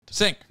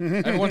Sink.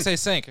 Everyone say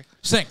sink.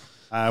 Sink.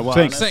 I want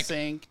to Sink.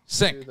 sink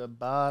Sink. to the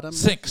bottom.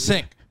 Sink.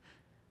 Sink.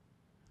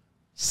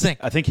 Sink.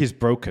 I think he's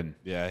broken.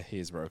 Yeah,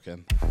 he's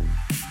broken.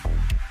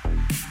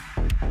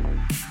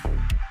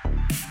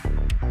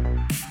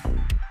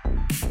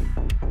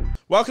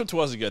 Welcome to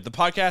Wasn't Good, the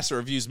podcast that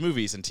reviews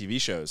movies and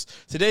TV shows.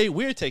 Today,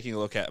 we're taking a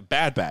look at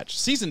Bad Batch,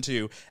 Season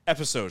 2,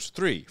 Episodes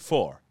 3,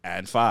 4,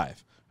 and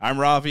 5. I'm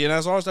Ravi, and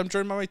as always, I'm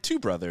joined by my two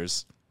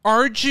brothers.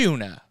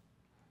 Arjuna.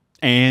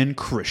 And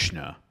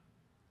Krishna.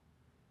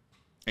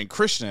 And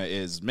Krishna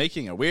is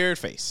making a weird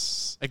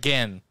face.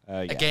 Again.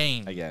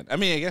 Again. I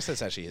mean, I guess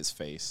that's actually his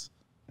face.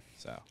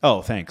 So,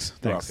 Oh, thanks.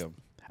 you're Thanks. welcome.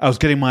 I was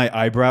getting my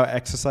eyebrow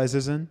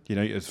exercises in. You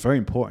know, it's very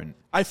important.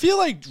 I feel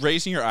like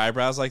raising your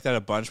eyebrows like that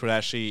a bunch would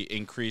actually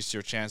increase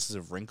your chances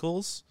of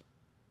wrinkles.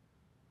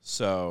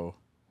 So,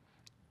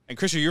 and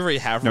Krishna, you already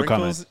have No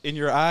wrinkles comment. in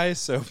your eyes,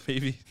 so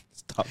maybe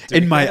stop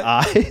doing In my that.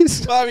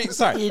 eyes? Well, I mean,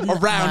 sorry,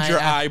 around your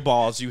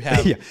eyeballs you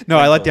have. Yeah. No,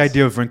 I like the wrinkles.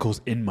 idea of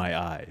wrinkles in my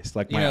eyes,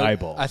 like my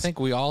eyeballs. I think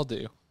we all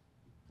do.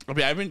 I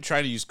mean, I've been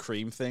trying to use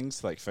cream things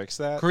to like fix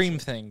that. Cream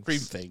things. Cream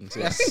things.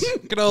 Yes.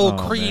 Good old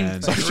Oh, cream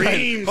man.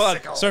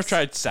 things. So I've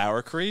tried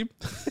sour cream.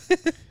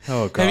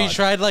 Oh, God. Have you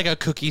tried like a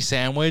cookie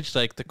sandwich,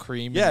 like the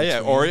cream? Yeah, in yeah.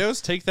 between?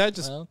 Oreos, take that.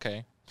 Just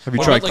Okay. Have you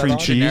What tried about, like, cream the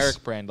cheese?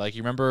 generic brand? Like,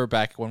 you remember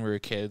back when we were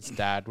kids,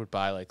 Dad would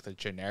buy like the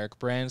generic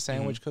brand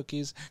sandwich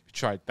cookies. You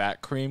tried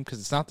that cream because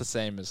it's not the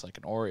same as like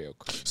an Oreo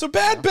cookie. so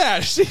Bad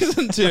Batch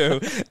Season 2,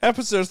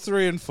 Episodes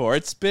 3 and 4.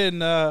 It's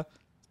been an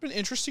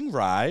interesting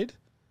ride.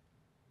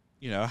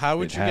 You know, how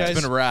would It you has. guys?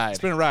 It's been a ride. It's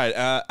been a ride.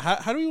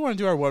 How do we want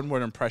to do our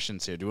one-word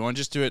impressions here? Do we want to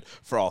just do it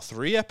for all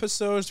 3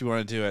 episodes? Do we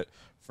want to do it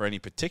for any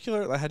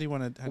particular? Like, how do you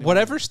want to?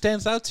 Whatever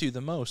stands out to you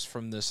the most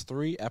from this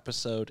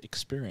 3-episode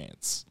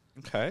experience.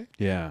 Okay.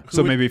 Yeah. Who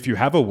So would- maybe if you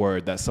have a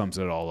word that sums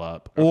it all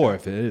up, or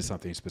if it is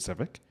something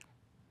specific.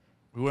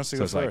 Who wants to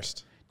So go it's like-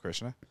 first?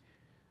 Krishna.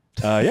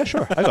 Yeah,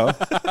 sure. I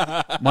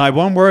go. My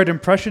one-word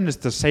impression is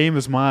the same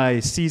as my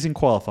season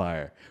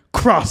qualifier.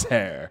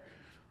 Crosshair.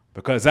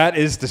 Because that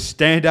is the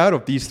standout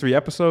of these 3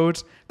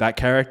 episodes. That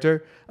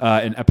character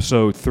in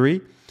episode 3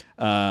 is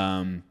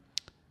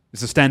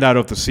the standout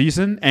of the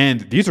season.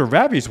 And these are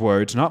Ravi's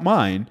words, not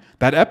mine.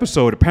 That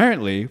episode,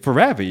 apparently, for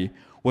Ravi,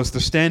 was the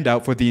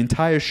standout for the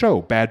entire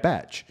show, Bad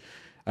Batch.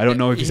 I don't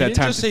know if he's He had didn't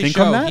time just to say think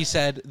show, on that. He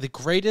said the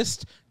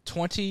greatest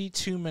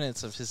 22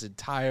 minutes of his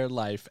entire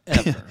life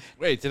ever.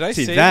 Wait, did I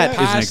See, say that that? is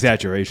an Past,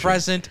 exaggeration.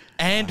 Present,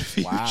 and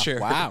future.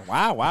 Wow.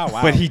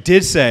 But he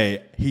did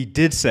say,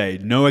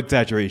 no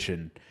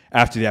exaggeration,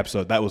 after the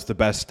episode, that was the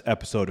best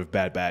episode of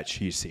Bad Batch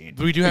he's seen.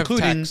 But we do have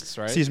including texts,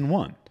 right? season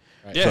 1.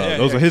 Yeah, So yeah,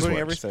 those yeah, are his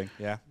including words. Everything.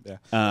 Yeah.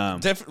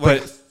 But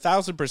Like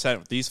 1,000%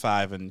 with these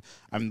 5, and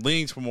I'm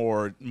leaning to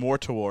more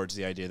towards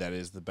the idea that it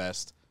is the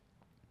best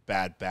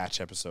Bad Batch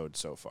episode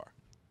so far.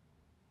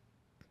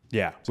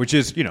 yeah, which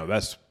is, you know,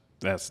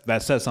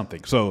 that says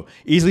something. So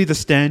easily the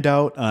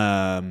standout.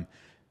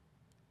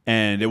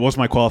 And it was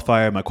my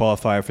qualifier. My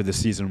qualifier for this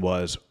season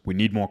was we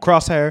need more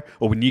Crosshair,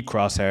 or we need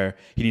Crosshair.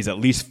 He needs at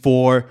least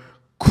 4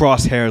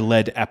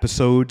 Crosshair-led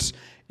episodes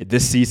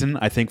this season.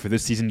 I think for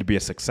this season to be a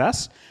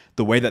success,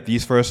 the way that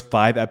these first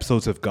 5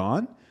 episodes have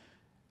gone,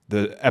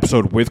 the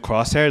episode with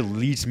Crosshair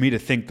leads me to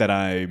think that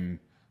I'm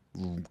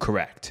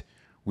correct.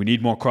 We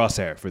need more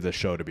Crosshair for this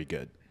show to be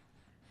good.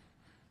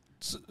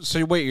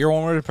 So wait, your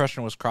one word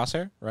impression was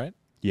crosshair, right?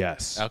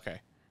 Yes. Okay.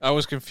 I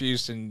was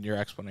confused in your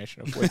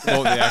explanation of what the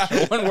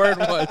actual one word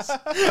was.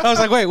 I was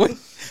like, wait,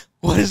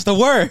 what is the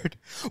word?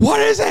 What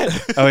is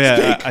it? Oh,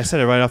 yeah. I said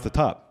it right off the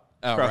top.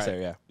 Oh,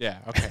 Crosshair, right. Yeah.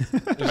 Okay.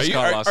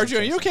 Are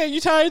you okay? You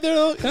tired there?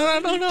 No. I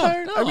mean,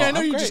 I know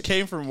I'm you great. just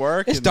came from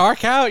work. It's and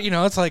dark out. You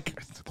know, it's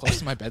like close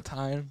to my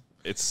bedtime.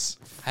 It's.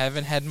 I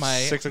haven't had my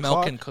 6 milk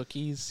o'clock? and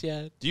cookies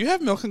yet. Do you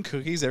have milk and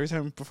cookies every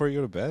time before you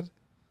go to bed?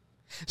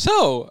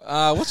 So,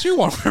 what's your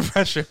one word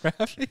impression,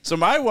 Rafi? So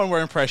my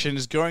one-word impression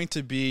is going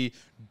to be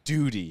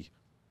duty.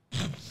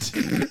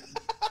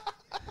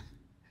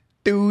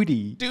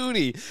 Duty.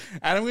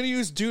 And I'm going to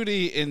use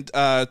duty in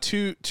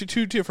two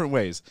different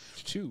ways.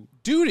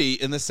 Duty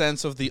in the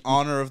sense of the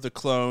honor of the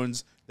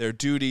clones, their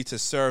duty to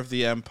serve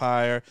the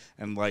Empire,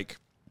 and like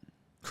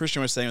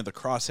Christian was saying with the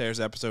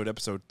Crosshairs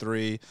episode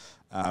 3,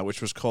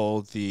 which was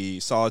called the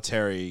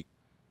Solitary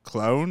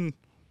Clone,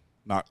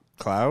 not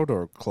Cloud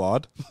or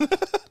Claude.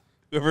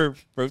 Whoever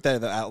wrote that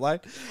in the outline.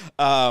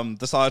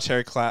 The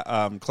Solitary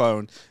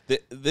Clone.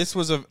 This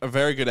was a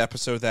very good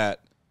episode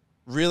that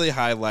really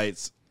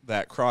highlights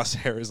that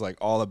Crosshair is like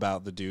all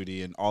about the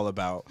duty and all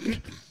about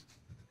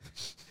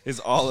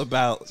all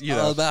about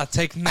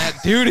taking that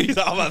duty. he's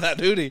all about that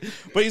duty.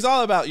 But he's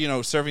all about,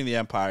 serving the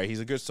Empire. He's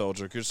a good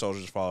soldier. Good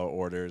soldiers follow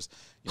orders.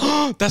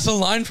 That's a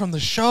line from the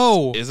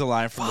show. Is a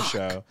line from the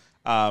show.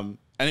 And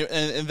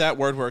that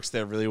word works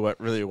there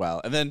really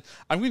well. And then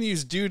I'm going to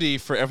use duty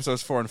for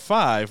episodes 4 and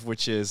 5,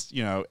 which is,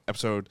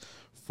 episode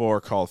 4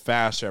 called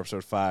Faster,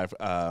 episode 5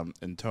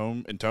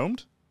 Entombed.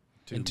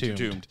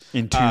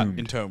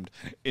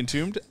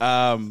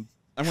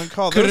 I'm I'm going to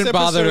call Couldn't those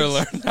bother to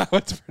episodes, learn how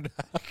it's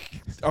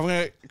pronounced. I'm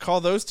going to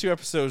call those 2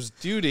 episodes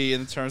duty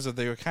in terms of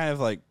they were kind of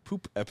like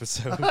poop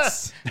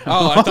episodes.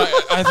 Oh,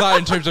 I thought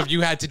in terms of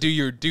you had to do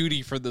your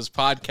duty for this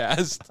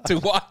podcast to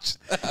watch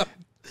them.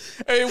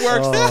 It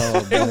works.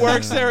 Oh, It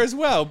works there as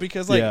well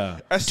because, like, Yeah.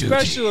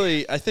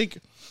 especially I think,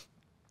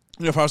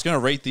 if I was going to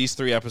rate these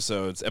 3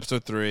 episodes,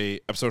 episode 3,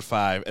 episode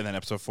 5, and then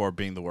episode 4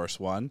 being the worst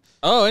one.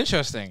 Oh,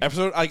 interesting.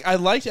 I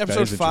liked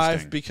episode is 5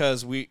 interesting.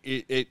 because we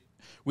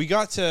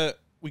got a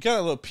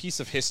little piece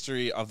of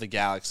history of the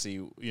galaxy.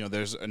 You know,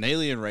 there's an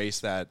alien race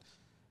that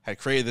had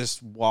created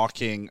this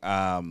walking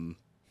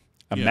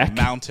mech?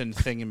 mountain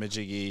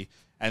thingamajiggy,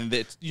 and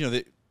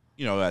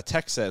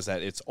tech says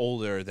that it's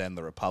older than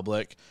the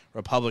Republic.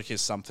 Republic is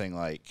something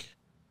like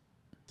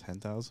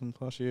 10,000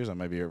 plus years. I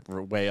might be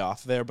way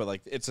off there, but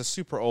like it's a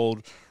super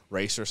old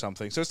race or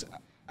something. So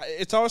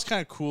it's always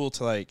kind of cool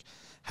to like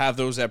have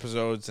those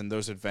episodes and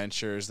those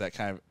adventures that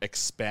kind of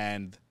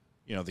expand,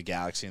 the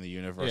galaxy and the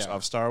universe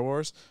of Star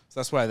Wars. So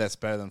that's why that's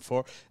better than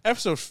 4.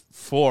 Episode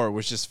 4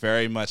 was just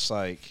very much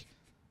like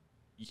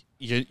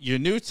you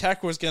knew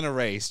tech was going to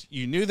race.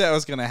 You knew that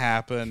was going to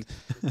happen.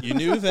 You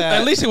knew that.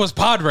 At least it was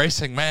pod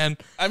racing, man.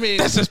 I mean,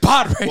 This is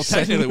pod racing. well,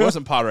 technically, it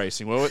wasn't pod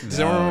racing. Does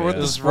anyone remember what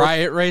This this is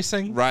riot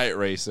racing. Riot I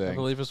racing?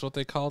 believe is what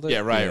they called it. Yeah,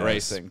 riot Yeah,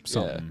 racing.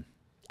 Something.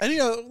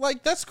 And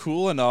like that's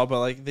cool and all, but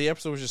like the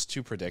episode was just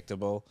too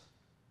predictable.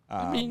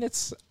 I mean,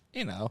 it's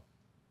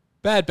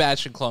Bad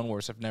Batch and Clone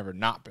Wars have never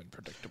not been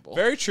predictable.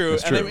 Very true.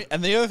 That's true.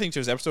 And the other thing too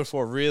is episode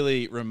 4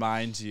 really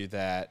reminds you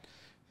that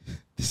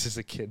this is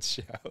a kids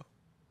show.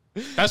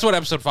 That's what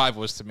episode 5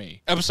 was to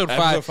me. Episode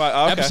Episode 5. five,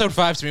 okay. Episode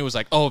 5 to me was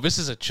like, oh, this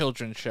is a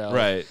children's show,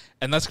 Right.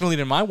 And that's going to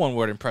lead to my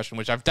one-word impression,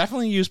 which I've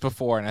definitely used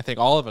before, and I think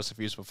all of us have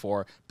used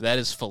before. But that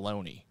is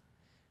Filoni,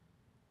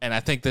 and I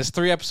think this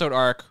 3-episode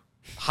arc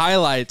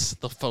highlights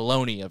the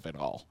Filoni of it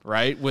all,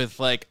 right? With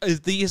like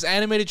these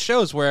animated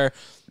shows where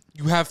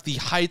you have the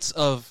heights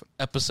of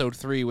episode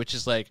 3, which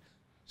is like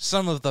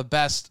some of the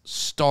best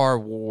Star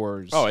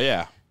Wars. Oh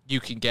yeah. You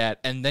can get,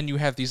 and then you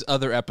have these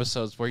other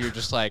episodes where you're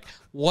just like,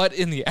 what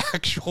in the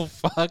actual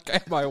fuck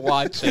am I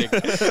watching?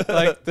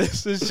 Like,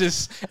 this is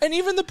just, and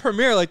even the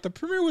premiere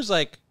was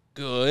like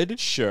good,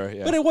 Sure.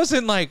 Yeah. but it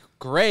wasn't like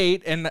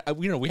great. And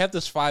we have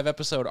this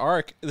 5-episode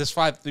arc, the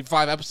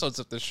 5 episodes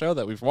of the show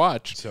that we've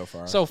watched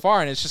So far,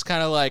 and it's just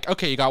kind of like,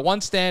 okay, you got one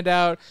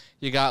standout,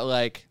 you got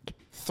like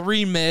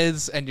 3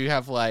 mids, and you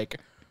have like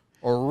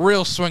a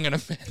real swing and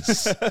a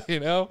miss.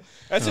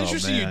 That's Oh,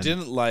 interesting. man. You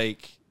didn't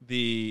like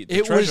the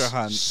It treasure was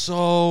hunt.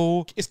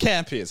 so It's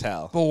campy as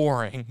hell.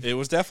 boring. It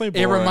was definitely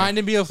It boring.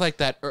 reminded me of like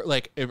that,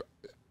 it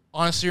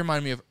honestly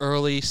reminded me of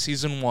early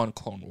season 1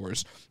 Clone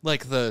Wars,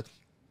 like the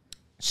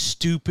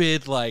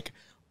stupid like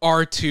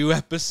R2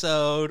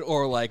 episode,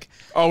 or like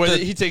where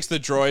he takes the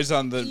droids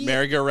on the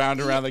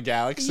merry-go-round around the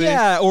galaxy.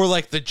 yeah, or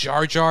like the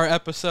Jar Jar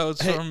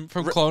episodes from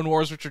Clone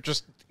Wars, which are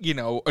just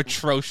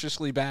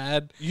atrociously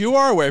bad. You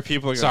are aware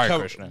people are Sorry, going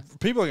to Krishna.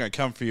 People are going to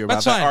come for you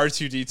about That's that fine.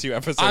 R2D2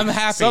 episode. I'm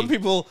happy. Some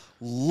people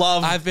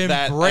love I've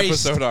that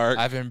embraced episode arc.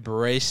 I've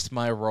embraced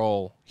my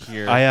role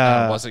here.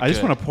 I wasn't just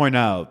good. want to point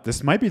out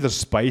this might be the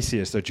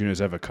spiciest that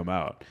Juno's ever come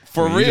out.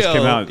 For He just came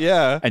real, out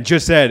yeah. and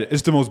just said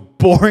it's the most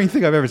boring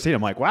thing I've ever seen.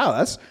 I'm like, wow,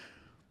 that's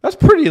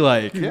pretty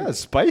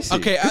spicy.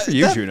 Okay, Good for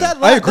you, that, Juno. that,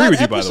 I agree that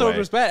with you, by the episode way.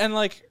 was bad, and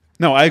like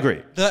No, I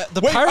agree. the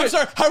Wait, pirate. I'm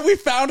sorry. Have we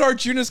found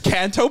Arjuna's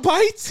Canto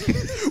bites?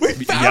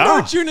 We found Yeah.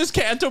 Arjuna's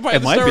Canto bites.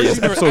 It might be.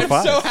 It's episode 5.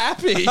 I'm so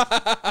happy.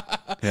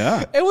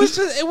 Yeah. It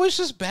was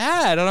just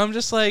bad, and I'm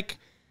just like,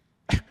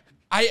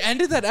 I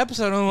ended that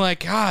episode, and I'm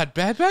like, God,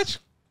 Bad Batch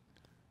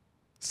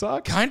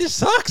Sucks. kind of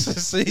sucks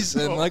this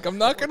season. Like, I'm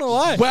not gonna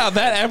lie. Wow,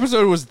 that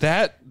episode was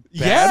that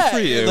bad for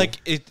you. Like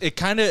it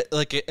kind of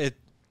like it.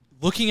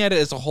 Looking at it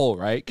as a whole,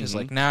 right? Because Mm-hmm.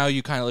 like now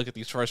you kind of look at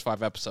these first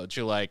 5 episodes,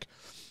 you're like,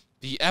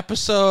 the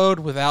episode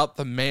without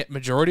the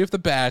majority of the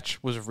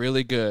batch was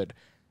really good.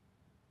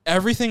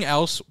 Everything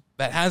else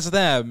that has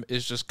them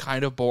is just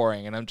kind of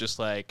boring, and I'm just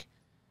like,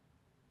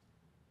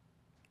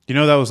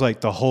 That was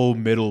like the whole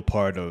middle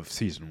part of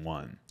season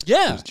 1.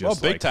 yeah, Just well,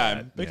 big like time,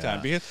 that. big Yeah.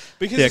 time.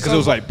 Because Yeah, because it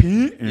was like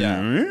peaks Yeah.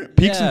 and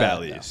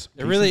valleys.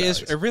 It really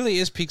is. It really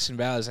is peaks and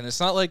valleys, and it's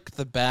not like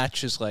the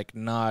batch is like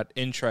not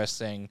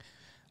interesting.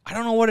 I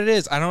don't know what it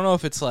is. I don't know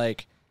if it's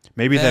like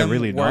Maybe they're them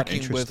really not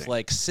working interesting. with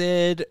like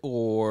Sid,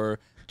 or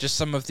just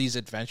some of these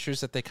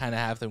adventures that they kind of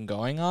have them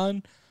going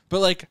on. But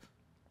like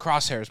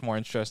Crosshair is more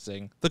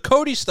interesting. The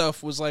Cody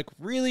stuff was like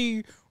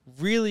really,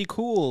 really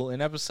cool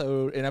in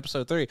episode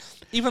 3.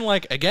 Even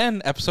like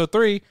again, episode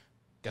 3.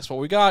 Guess what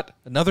we got?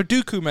 Another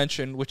Dooku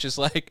mention, which is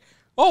like,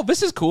 oh,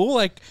 this is cool.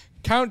 Like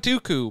Count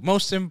Dooku,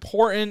 most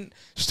important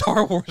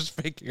Star Wars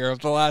figure of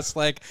the last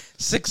like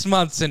 6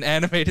 months in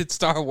animated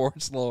Star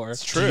Wars lore.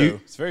 It's true.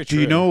 It's very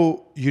true. Do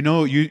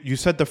you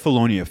said the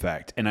Filoni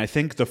effect, and I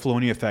think the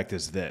Filoni effect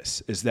is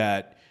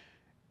that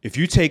if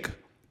you take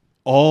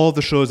all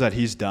the shows that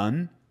he's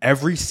done,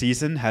 every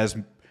season has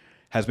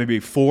maybe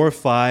 4 or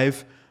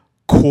 5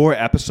 core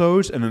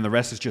episodes, and then the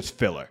rest is just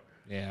filler.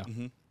 Yeah.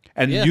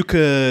 And Yeah. you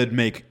could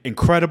make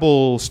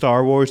incredible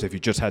Star Wars if you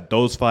just had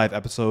those 5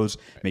 episodes,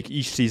 make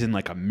each season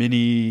like a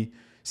mini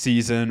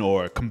season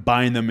or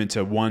combine them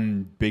into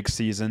one big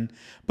season.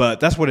 But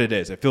that's what it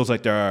is. It feels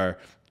like there are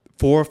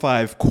 4 or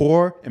 5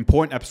 core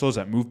important episodes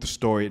that move the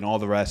story, and all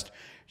the rest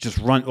just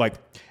run like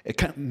it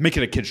kind of make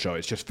it a kid show.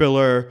 It's just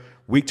filler,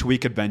 week to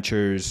week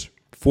adventures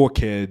for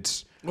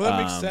kids. Well, that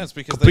makes sense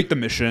because complete the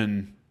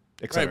mission.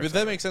 Right, but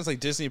that makes sense. Like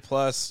Disney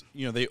Plus,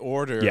 they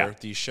order Yeah.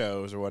 these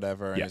shows or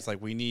whatever, and Yeah. it's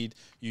like we need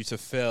you to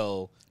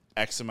fill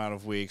X amount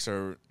of weeks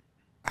or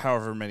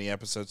however many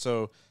episodes.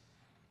 So,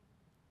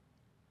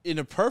 in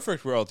a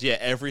perfect world, yeah,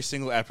 every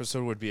single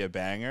episode would be a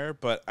banger.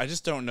 But I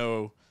just don't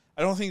know.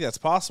 I don't think that's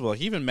possible.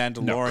 Like even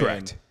Mandalorian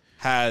correct.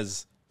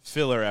 has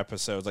filler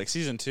episodes. Like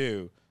season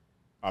 2,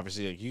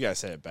 obviously, like you guys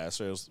said it best.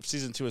 So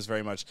season 2 is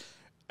very much,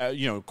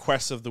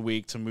 quest of the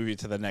week to move you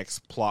to the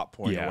next plot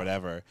point or Yeah.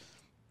 whatever.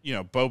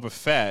 Boba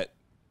Fett.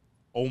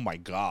 Oh my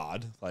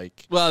God!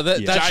 Like, Well,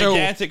 that show,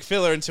 gigantic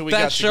filler until we got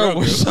that to show Grogu.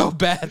 was so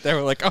bad. They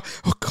were like,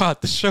 oh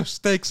God, the show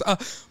stinks.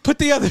 Put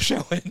the other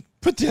show in.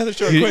 Put the other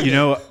show.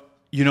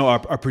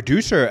 Our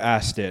producer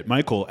asked it.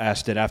 Michael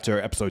asked it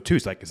after episode 2.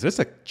 He's like, "Is this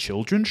a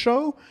children's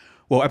show?"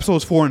 Well,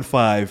 episodes 4 and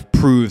 5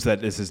 proves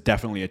that this is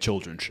definitely a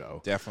children's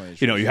show. Definitely.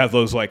 You have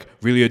those like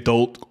really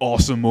adult,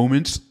 awesome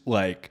moments,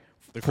 like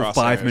The for crosshairs,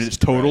 5 minutes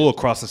total right.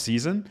 across the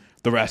season.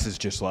 The rest is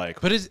just like,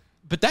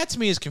 But that to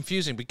me is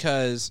confusing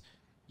because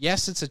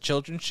yes, it's a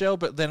children's show,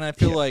 but then I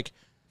feel like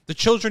the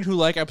children who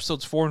like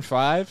episodes 4 and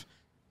 5,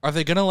 are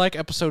they gonna like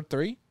episode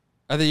 3?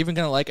 Are they even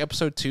gonna like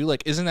episode 2?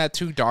 Like, isn't that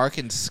too dark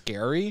and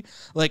scary?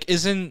 Like,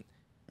 isn't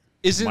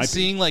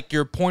seeing like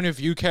your point of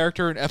view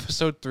character in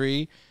episode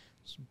 3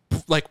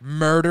 like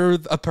murder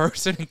a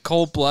person in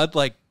cold blood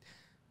like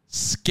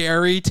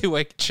scary to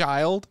a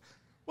child?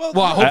 Well,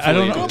 I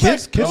don't know. hopefully.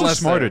 Kids are Unless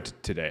smarter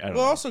today. I don't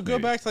know. Also go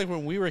Maybe. back to like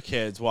when we were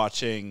kids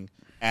watching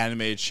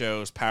animated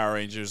shows, Power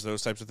Rangers,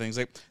 those types of things.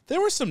 Like there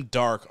were some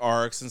dark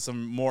arcs and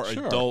some more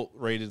adult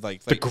rated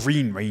like The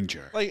Green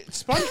Ranger. Like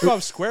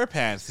SpongeBob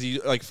SquarePants,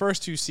 the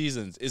first 2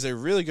 seasons is a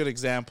really good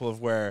example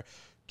of where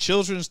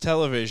children's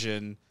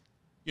television,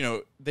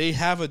 they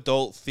have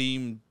adult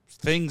themed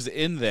things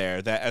in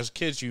there that as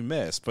kids you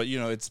miss, but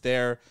it's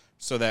there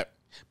so that.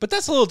 But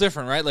that's a little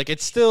different, right? Like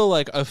it's still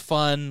like a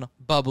fun,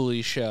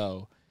 bubbly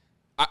show.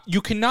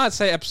 You cannot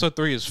say episode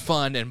 3 is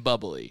fun and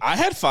bubbly. I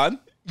had fun.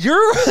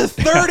 You're a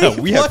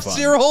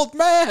 30-plus-year-old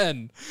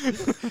man.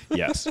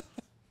 Yes.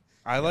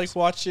 I like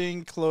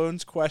watching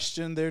clones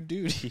question their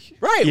duty.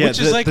 Right, Yeah, which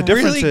is like the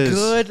difference really is-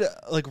 good,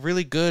 like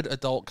really good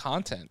adult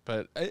content.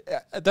 But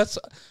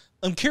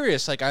I'm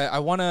curious. Like I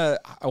want to.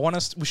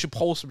 We should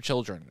poll some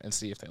children and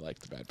see if they like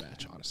the Bad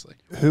Batch. Honestly,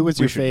 Who was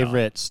We your should not.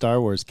 favorite Star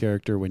Wars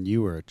character when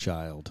you were a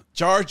child?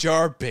 Jar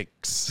Jar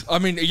Binks. I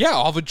mean, yeah,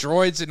 all the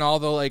droids and all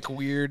the like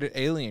weird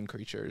alien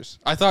creatures.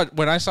 I thought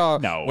when I saw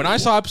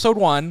episode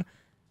 1,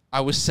 I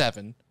was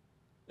 7,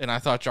 and I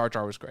thought Jar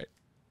Jar was great.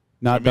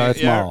 Not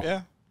Darth Maul.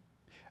 Yeah,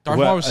 Darth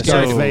Well, Maul was so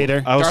scary. Darth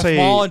Vader. I would Darth say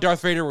Maul and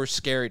Darth Vader were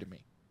scary to me.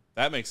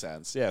 that makes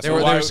sense. Yeah, They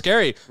were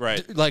scary.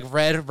 Right. Like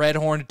red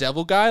horned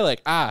devil guy.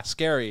 Like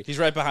scary. He's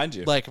right behind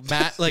you. Like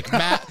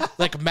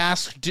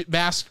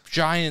masked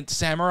giant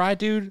samurai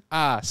dude.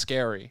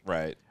 Scary.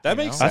 Right. That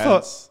makes I sense.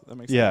 thought- That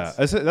makes Yeah,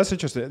 sense. that's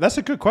interesting. That's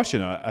a good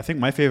question. I think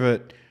my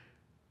favorite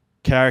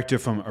character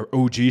from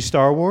OG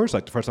Star Wars,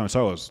 like the first time I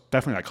saw it, was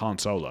definitely like Han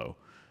Solo.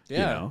 Yeah.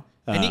 You know?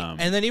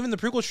 And then even the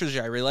prequel trilogy,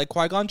 I really like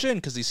Qui-Gon Jinn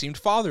because he seemed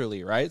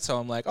fatherly, right? So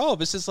I'm like, oh,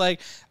 this is like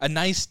a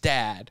nice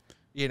dad,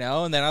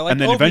 And then I like And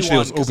then Obi-Wan eventually it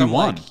was 'cause I'm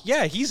Obi-Wan. like,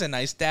 yeah, he's a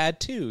nice dad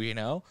too,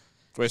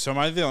 Wait, so am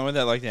I the only one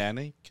that liked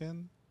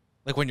Anakin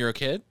Like when you're a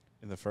kid,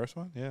 in the first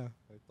one? Yeah.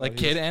 like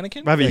kid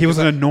Anakin. I mean, he was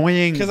an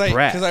annoying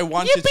brat. Because I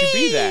wanted to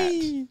be that.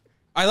 Yippee!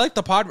 I like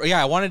the pod.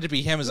 Yeah, I wanted to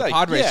be him as a Like,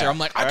 pod racer. yeah. I'm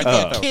like, I could That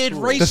be a was kid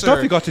cool. racer. the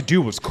stuff he got to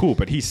do was cool,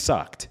 but he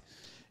sucked.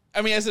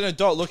 I mean, as an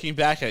adult looking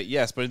back at it,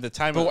 yes, but in the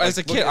time, But of, as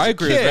a look, kid, I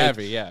agree with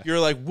Ravi, yeah. you're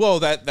like, whoa,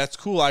 that's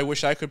cool. I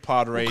wish I could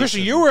pod race.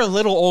 Christian, and- you were a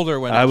little older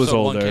when I was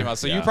episode 1 older, came out,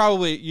 so you yeah.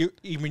 probably you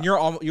were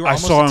I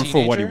almost saw a him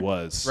for what he teenager,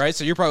 was. right?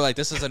 So you're probably like,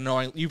 this is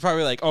annoying. You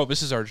probably like, oh,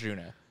 this is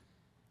Arjuna.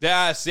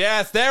 Yes,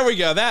 there we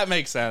go. That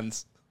makes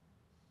sense.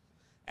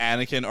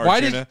 Anakin,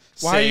 Arjuna.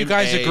 Why are you same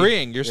guys A.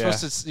 agreeing? You're Yeah.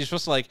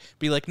 supposed to like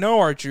be like, no,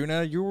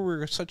 Arjuna, you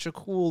were such a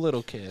cool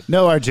little kid.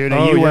 No, Arjuna,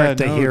 Oh, you yeah, weren't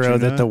the no, hero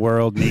Arjuna. that the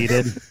world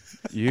needed.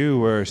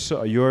 You're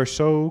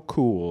so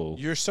cool.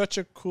 You're such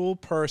a cool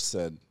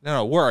person.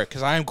 No, work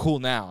because I am cool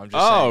now. I'm just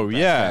Oh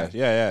saying,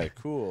 yeah,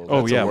 cool.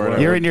 Oh, That's a yeah, word.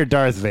 whatever. You're in your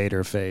Darth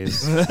Vader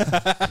phase.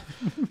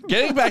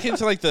 Getting back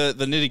into like the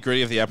nitty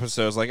gritty of the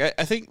episodes, like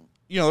I think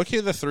looking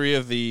at the 3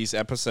 of these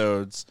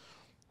episodes,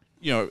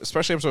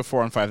 especially episode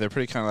 4 and 5, they're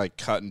pretty kind of like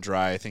cut and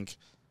dry. I think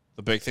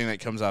the big thing that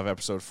comes out of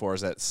episode 4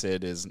 is that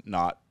Sid is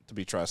not to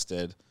be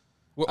trusted.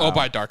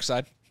 by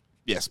Darkseid.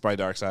 Yes, by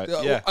Darkseid.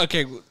 Yeah,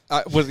 Okay.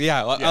 I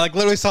like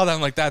literally saw that.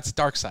 I'm like, that's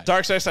Darkseid.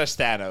 Darkseid slash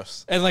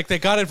Thanos. And like they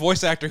got a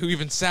voice actor who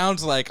even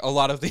sounds like a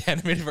lot of the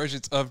animated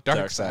versions of Darkseid.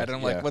 Darkseid, And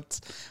I'm yeah.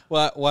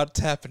 like, what's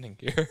happening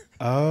here?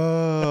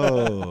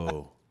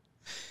 Oh.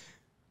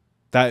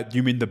 That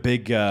you mean the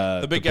big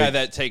the big guy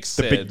that takes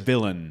the Sid. big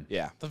villain.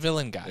 Yeah, The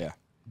villain guy. yeah,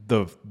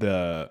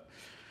 The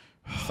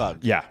thug.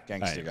 yeah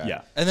Gangster guy.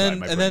 Yeah. And Sorry, then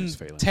my and brain then is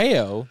failing.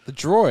 Teo, the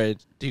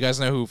droid. Do you guys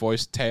know who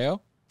voiced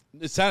Teo?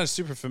 It sounded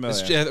super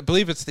familiar. I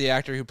believe it's the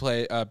actor who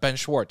played Ben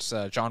Schwartz,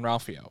 John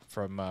Ralphio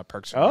from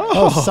Perks and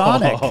Oh,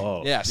 Sonic.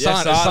 Yeah,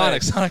 Yeah,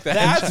 Sonic the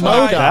That's Hedgehog.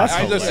 why. That's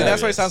That's why it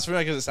hilarious. sounds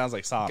familiar because it sounds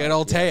like Sonic. Good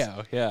old Yes.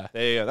 Teo. Yeah.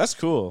 There you go. That's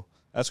cool.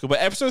 That's cool. But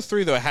episode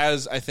 3 though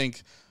has, I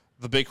think,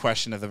 the big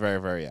question at the very,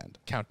 very end.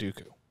 Count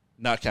Dooku.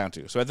 Not Count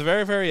Dooku. So at the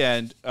very, very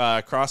end,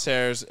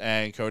 Crosshairs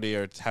and Cody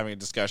are having a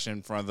discussion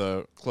in front of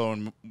the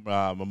clone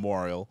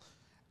memorial,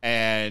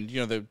 and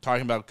they're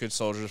talking about good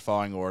soldiers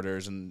following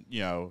orders, and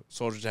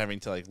soldiers having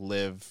to like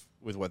live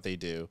with what they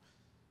do.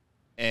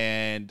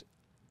 And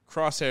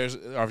Crosshairs,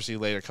 obviously,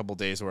 later a couple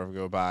days or whatever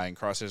go by, and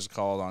Crosshairs is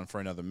called on for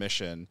another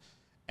mission,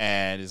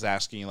 and is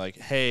asking like,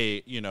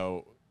 hey,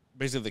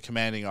 basically the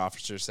commanding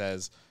officer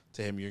says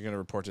to him, you're going to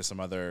report to some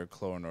other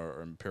clone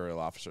or Imperial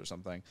officer or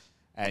something.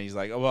 And he's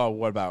like, oh, well,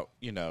 what about,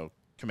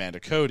 Commander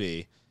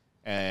Cody?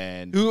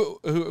 And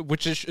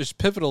Which is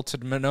pivotal to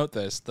note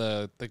this.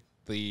 The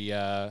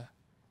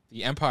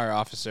Empire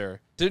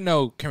officer didn't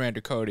know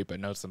Commander Cody, but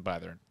knows them by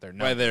their numbers.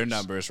 by their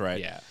numbers, right?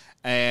 Yeah.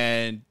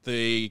 And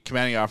the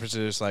commanding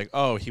officer is like,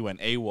 oh, he went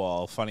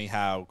AWOL. Funny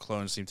how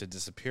clones seem to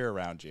disappear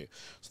around you.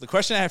 So the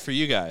question I have for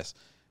you guys,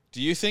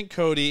 do you think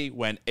Cody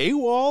went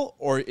AWOL,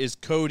 or is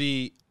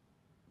Cody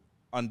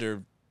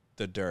under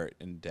the dirt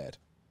and dead?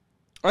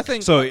 I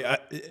think So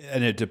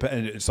and it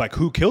depends. It's like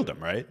who killed him,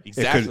 right?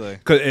 Exactly.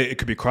 It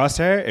could be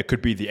Crosshair. It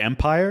could be the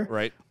Empire,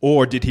 Right.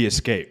 Or did he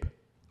escape?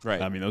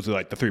 Right. I mean, those are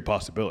like the 3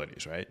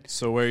 possibilities, right?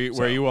 So where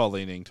are you all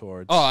leaning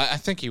towards? Oh, I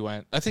think he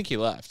went. I think he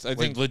left. I like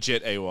think.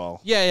 legit AWOL.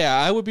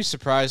 Yeah. I would be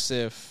surprised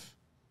if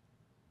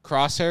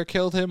Crosshair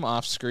killed him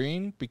off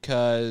screen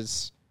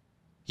because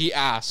he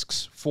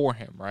asks for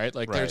him, right?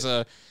 Like there's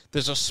a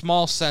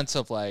small sense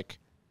of like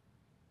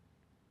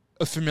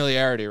a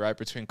familiarity, right,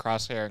 between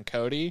Crosshair and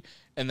Cody,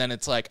 and then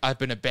it's like I've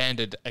been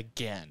abandoned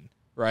again,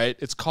 right?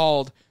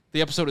 The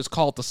episode is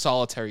called The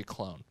Solitary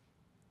Clone.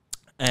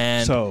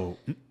 And So,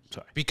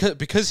 sorry.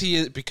 because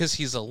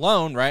he's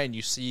alone, right? And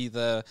you see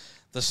the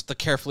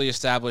carefully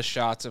established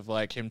shots of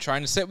like him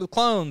trying to sit with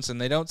clones,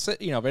 and they don't sit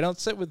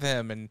with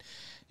him, and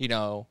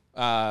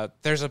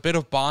there's a bit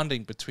of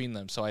bonding between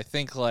them. So I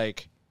think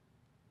like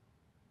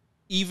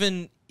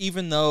even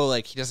though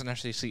like he doesn't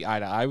actually see eye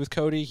to eye with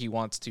Cody, he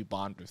wants to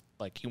bond with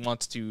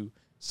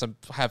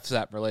have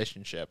that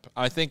relationship.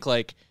 I think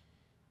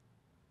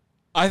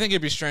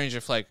it'd be strange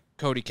if like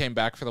Cody came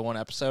back for the one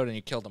episode and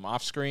you killed him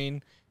off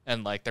screen,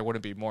 and like there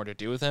wouldn't be more to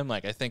do with him.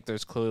 Like I think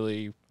there's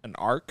clearly an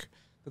arc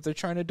that they're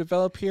trying to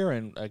develop here,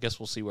 and I guess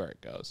we'll see where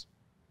it goes.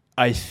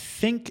 I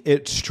think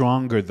it's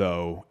stronger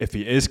though if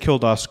he is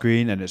killed off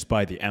screen and it's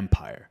by the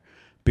Empire,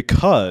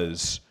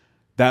 because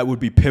that would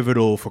be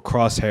pivotal for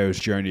Crosshair's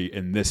journey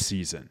in this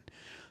season.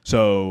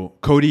 So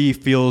Cody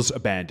feels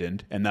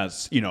abandoned, and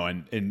that's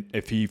and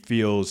if he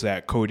feels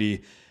that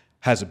Cody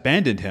has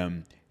abandoned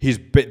him,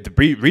 the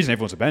reason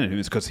everyone's abandoned him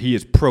is because he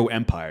is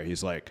pro-Empire.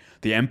 He's like,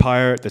 the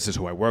Empire, this is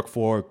who I work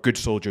for. Good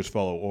soldiers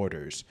follow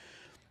orders.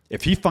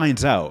 If he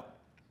finds out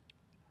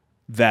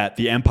that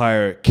the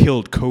Empire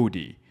killed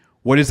Cody,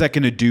 what is that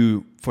going to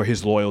do for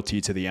his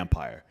loyalty to the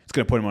Empire? It's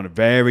going to put him on a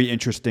very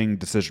interesting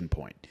decision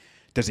point.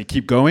 Does he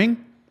keep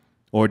going,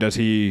 or does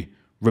he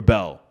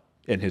rebel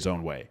in his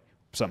own way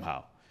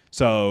somehow?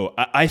 So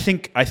I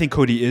think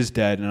Cody is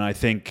dead, and I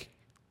think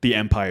the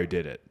Empire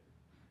did it.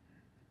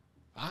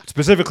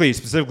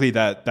 Specifically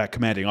that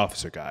commanding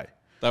officer guy.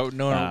 No one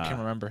can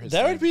remember his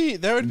That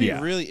name. would be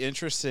Yeah. really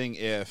interesting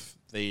if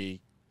they,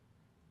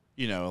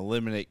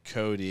 eliminate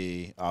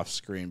Cody off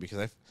screen,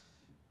 because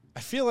I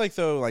feel like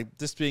though, like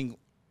this being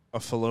a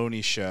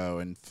Filoni show,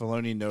 and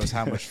Filoni knows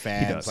how much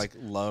fans does. like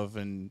love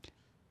and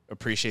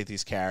appreciate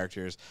these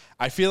characters.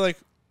 I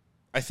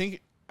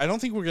don't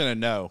think we're gonna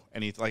know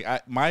anything.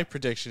 Like my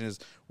prediction is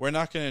we're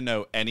not gonna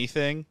know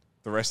anything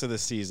the rest of the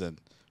season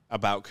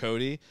about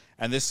Cody,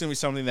 and this is gonna be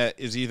something that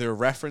is either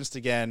referenced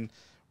again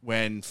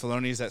when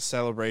Filoni's at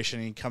Celebration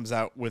and he comes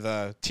out with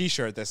a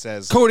T-shirt that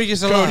says Cody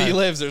is alive. Cody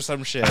lives or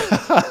some shit.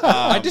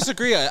 I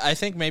disagree. I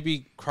think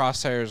maybe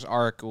Crosshair's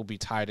arc will be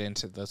tied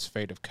into this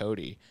fate of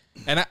Cody,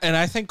 and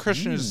I think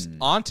Christian is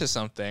onto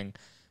something.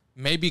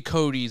 Maybe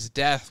Cody's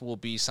death will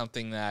be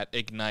something that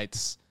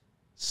ignites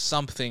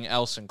something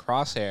else in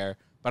Crosshair,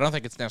 but I don't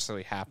think it's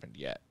necessarily happened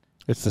yet.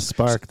 It's the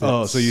spark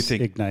that so you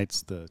think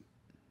ignites the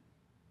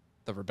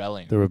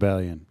Rebellion.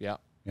 rebellion. Yeah,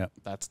 Yep.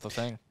 that's the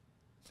thing.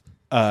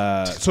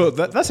 So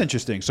that's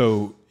interesting.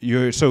 So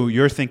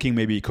you're thinking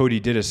maybe Cody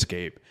did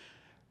escape,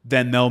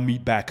 then they'll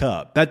meet back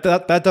up.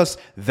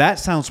 That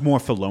sounds more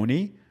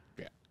Filoni.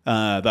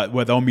 Yeah. That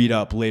where they'll meet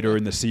up later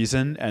in the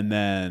season, and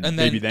then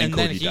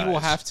Cody he dies. will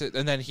have to,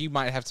 and then he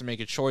might have to make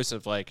a choice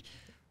of like,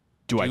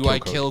 Do I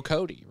kill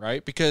Cody?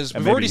 Right? Because And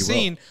we've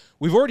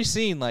maybe already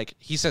seen like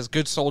he says,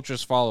 good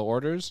soldiers follow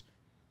orders.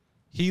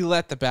 He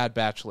let the Bad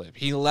Batch live.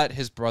 He let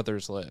his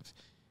brothers live.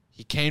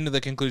 He came to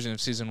the conclusion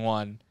of season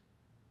 1.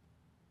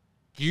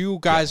 you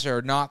guys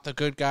are not the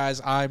good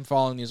guys. I'm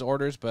following these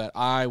orders, but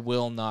I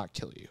will not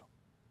kill you.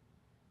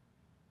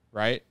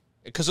 Right?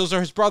 Because those are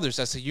his brothers.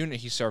 That's the unit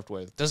he served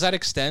with. Does that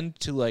extend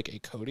to, like, a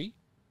Cody?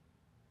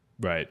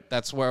 Right.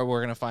 That's where we're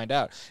going to find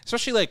out.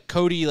 Especially, like,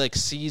 Cody, like,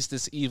 sees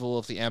this evil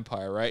of the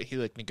Empire, right? He,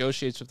 like,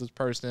 negotiates with this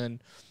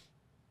person,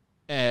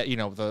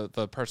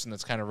 the person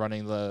that's kind of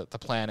running the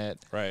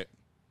planet. Right.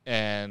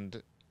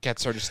 And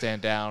gets her to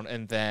stand down,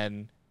 and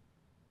then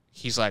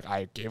he's like,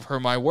 I gave her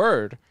my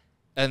word.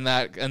 And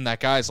that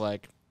guy's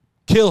like,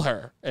 kill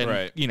her. And,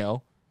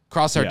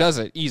 Crosshair does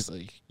it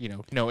easily,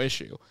 no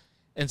issue.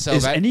 And so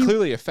that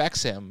clearly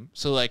affects him.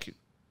 So, like,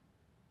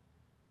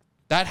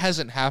 that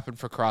hasn't happened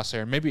for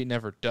Crosshair. Maybe it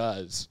never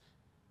does.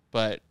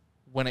 But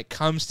when it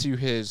comes to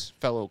his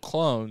fellow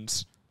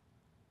clones,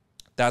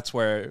 that's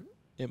where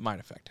it might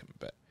affect him a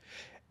bit.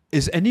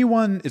 Is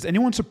anyone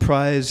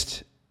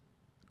surprised?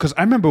 Because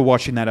I remember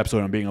watching that episode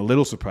and being a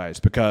little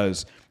surprised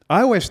because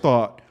I always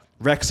thought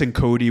Rex and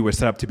Cody were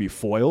set up to be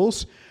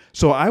foils.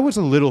 So I was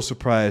a little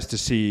surprised to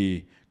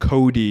see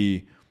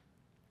Cody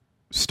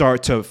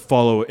start to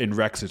follow in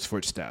Rex's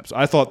footsteps.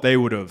 I thought they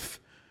would have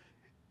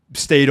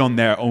stayed on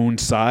their own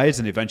sides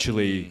and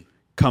eventually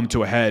come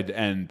to a head,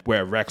 and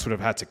where Rex would have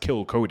had to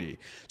kill Cody.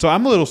 So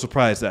I'm a little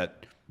surprised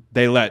that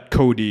they let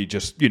Cody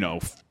just,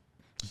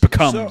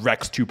 become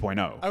Rex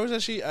 2.0.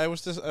 I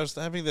was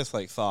having this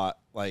like thought,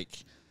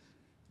 like,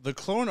 the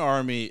clone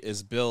army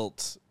is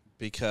built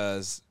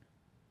because,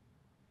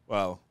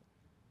 well,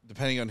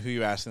 depending on who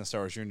you ask in the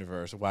Star Wars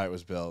universe, why it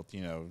was built,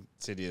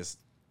 Sidious,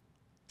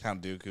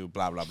 Count Dooku,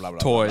 blah, blah, blah, blah.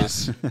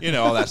 Toys. Blah, blah.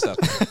 All that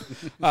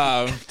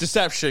stuff.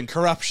 Deception,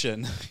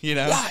 corruption,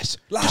 Lies,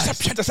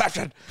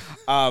 deception.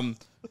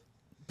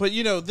 But,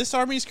 this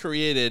army is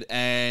created,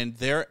 and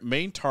their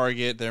main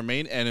target, their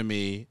main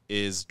enemy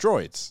is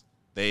droids.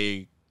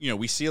 They,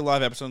 we see a lot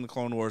of episodes in the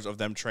Clone Wars of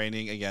them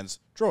training against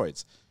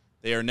droids.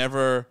 They are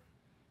never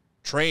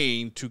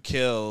trained to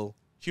kill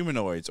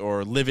humanoids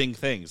or living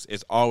things.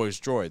 It's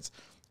always droids.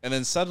 And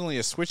then suddenly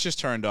a switch is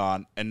turned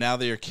on, and now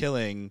they are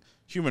killing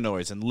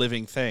humanoids and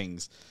living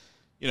things.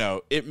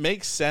 It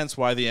makes sense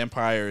why the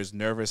Empire is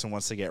nervous and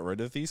wants to get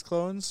rid of these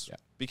clones. Yeah.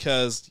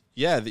 Because,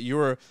 you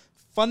were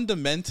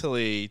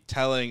fundamentally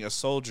telling a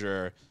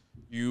soldier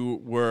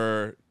you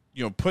were,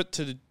 put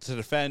to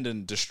defend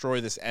and destroy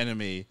this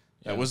enemy.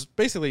 It was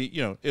basically,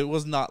 it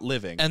was not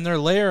living. And they're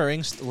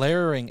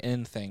layering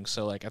in things.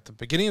 So, like, at the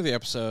beginning of the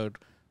episode,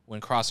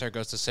 when Crosshair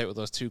goes to sit with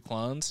those two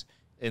clones,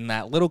 in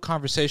that little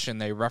conversation,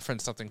 they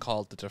reference something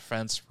called the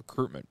Defense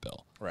Recruitment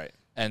Bill. Right.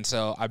 And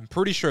so I'm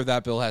pretty sure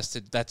that bill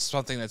that's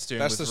something that's doing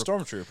That's with the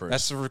stormtroopers.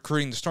 That's the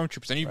recruiting the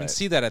stormtroopers. And you even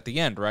see that at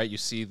the end, right? You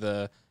see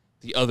the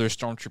other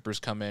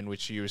stormtroopers come in,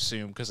 which you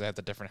assume, because they have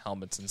the different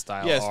helmets and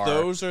style. Yes,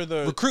 those are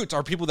the recruits,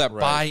 are people that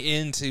buy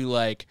into,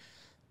 like,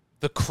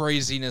 the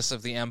craziness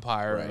of the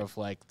Empire of,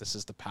 like, this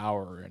is the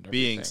power and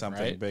being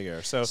something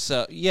bigger. So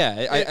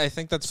I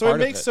think that's part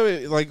of it. So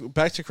like,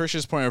 back to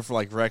Christian's point of,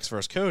 like, Rex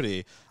versus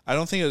Cody, I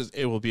don't think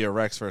it will be a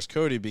Rex versus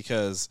Cody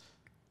because,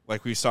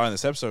 like we saw in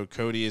this episode,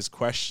 Cody is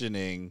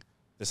questioning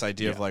this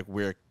idea of, like,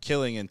 we're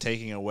killing and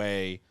taking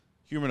away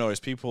humanoids,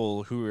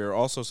 people who we're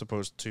also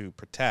supposed to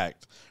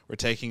protect. We're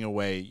taking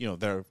away,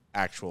 their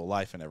actual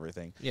life and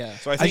everything. Yeah.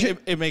 So I think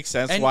it makes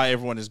sense why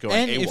everyone is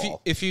going AWOL. And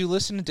if you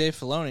listen to Dave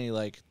Filoni,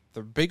 like,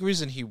 the big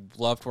reason he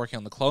loved working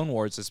on the Clone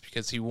Wars is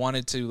because he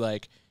wanted to,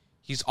 like,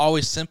 he's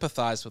always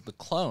sympathized with the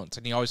clones,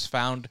 and he always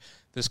found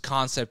this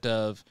concept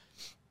of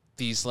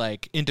these,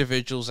 like,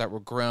 individuals that were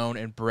grown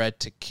and bred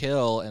to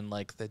kill, and,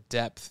 like, the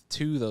depth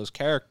to those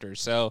characters.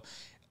 So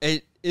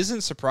it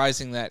isn't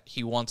surprising that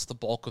he wants the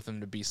bulk of them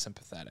to be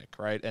sympathetic,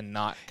 right? And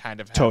not kind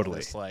of have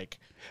this, like,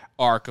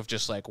 arc of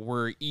just, like,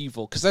 we're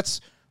evil. Because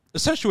that's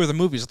essentially where the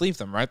movies leave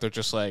them, right? They're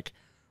just like,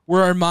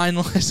 we're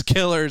mindless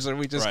killers, and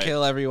we just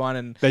kill everyone,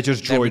 and they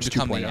just droids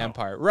become 2.0. the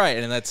Empire, right?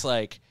 And that's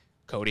like,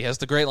 Cody has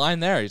the great line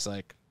there. He's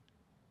like,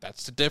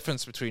 "That's the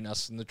difference between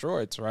us and the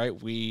droids, right?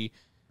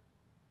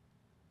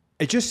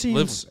 It just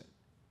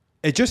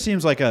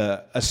seems like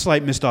a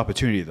slight missed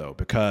opportunity, though,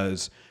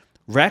 because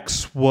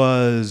Rex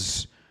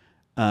was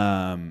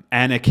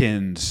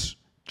Anakin's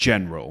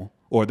general,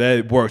 or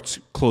they worked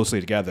closely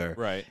together,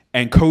 right?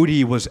 And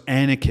Cody was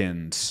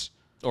Anakin's,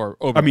 or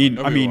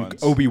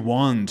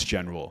Obi-Wan's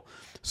general.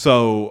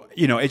 So,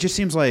 it just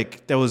seems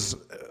like there was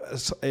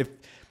a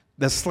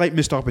slight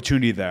missed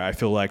opportunity there, I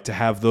feel like, to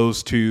have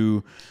those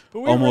two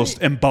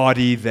almost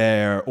embody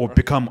or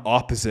become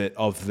opposite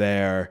of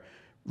their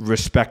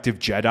respective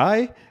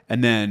Jedi,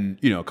 and then,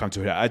 come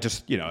to it. It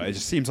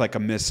just seems like a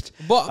missed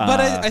but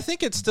I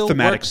think it still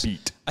thematic works.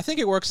 beat. I think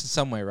it works in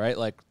some way, right?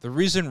 Like, the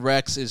reason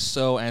Rex is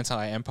so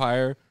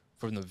anti-Empire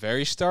from the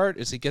very start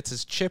is he gets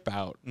his chip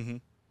out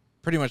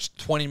pretty much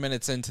 20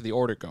 minutes into the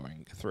order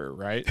going through,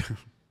 right?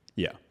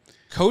 Yeah.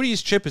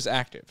 Cody's chip is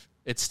active.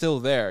 It's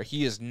still there.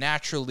 He is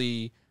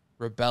naturally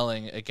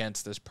rebelling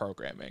against this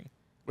programming.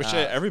 Which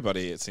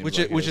everybody, it seems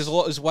which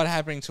is what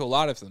happening to a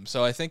lot of them.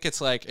 So I think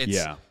it's like,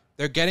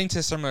 they're getting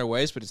to similar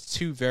ways, but it's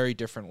two very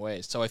different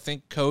ways. So I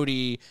think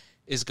Cody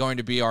is going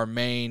to be our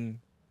main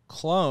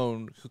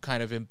clone who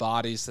kind of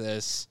embodies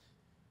this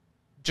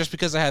just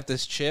because I have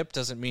this chip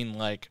doesn't mean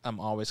like I'm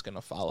always going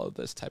to follow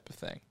this type of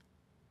thing.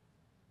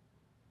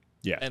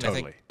 Yeah, And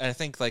totally. I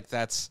think like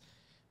that's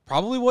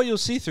probably what you'll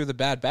see through the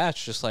Bad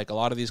Batch. Just like a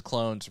lot of these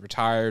clones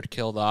retired,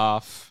 killed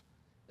off,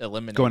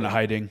 eliminated, Going to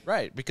hiding.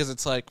 right? Because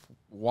it's like,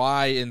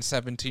 why in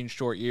 17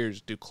 short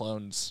years do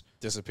clones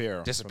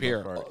disappear?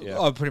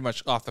 pretty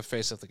much off the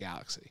face of the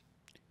galaxy?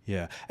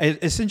 Yeah,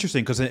 it's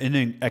interesting because in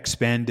an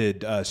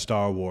expanded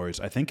Star Wars,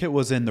 I think it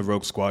was in the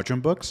Rogue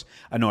Squadron books.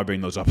 I know I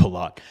bring those up a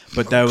lot,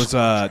 but there's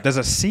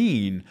a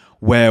scene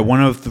where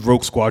one of the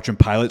Rogue Squadron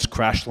pilots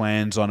crash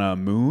lands on a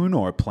moon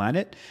or a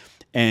planet,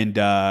 and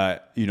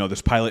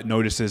this pilot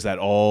notices that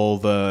all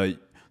the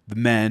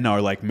men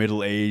are like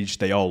middle aged.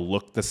 They all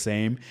look the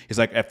same. He's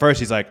like, at first,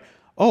 he's like,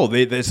 oh,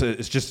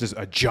 it's just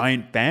a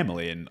giant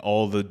family, and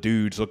all the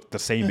dudes look the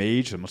same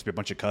age. There must be a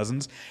bunch of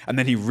cousins. And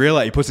then he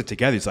puts it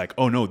together. He's like,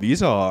 oh no,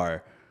 these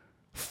are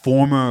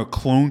former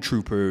clone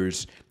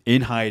troopers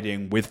in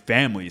hiding with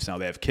families. Now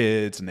they have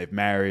kids and they've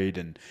married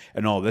and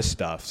all this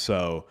stuff.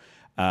 So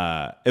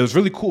it was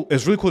really cool. It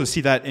was really cool to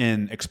see that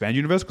in Expanded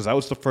Universe, because that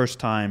was the first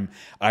time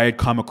I had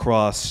come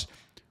across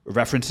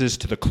references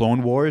to the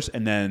Clone Wars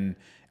and then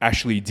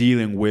actually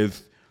dealing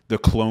with the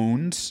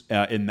clones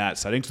in that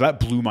setting. So that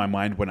blew my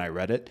mind when I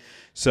read it.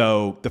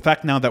 So the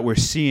fact now that we're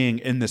seeing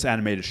in this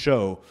animated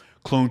show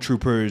clone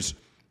troopers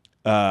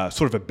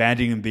sort of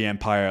abandoning the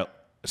Empire,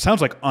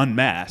 sounds like en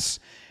masse,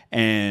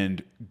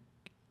 and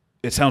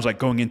it sounds like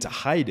going into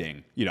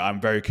hiding. I'm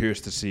very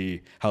curious to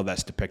see how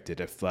that's depicted,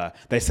 if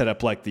they set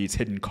up like these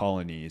hidden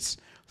colonies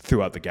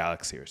throughout the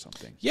galaxy or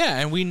something. Yeah,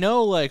 and we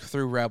know like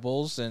through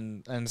Rebels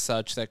and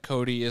such that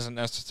Cody isn't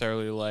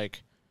necessarily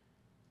like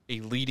a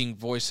leading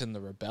voice in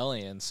the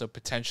rebellion, so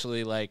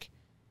potentially like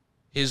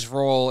his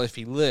role, if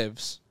he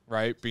lives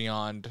right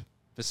beyond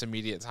this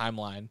immediate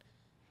timeline,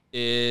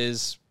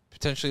 is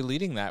potentially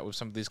leading that with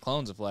some of these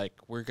clones of like,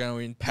 we're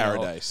going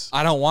paradise.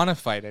 I don't want to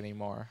fight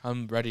anymore.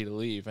 I'm ready to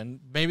leave. And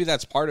maybe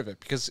that's part of it,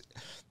 because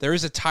there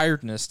is a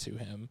tiredness to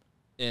him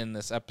in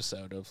this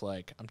episode of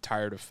like, I'm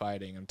tired of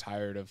fighting. I'm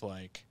tired of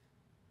like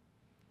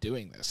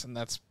doing this. And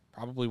that's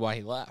probably why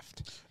he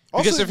left.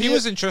 Because Also, if he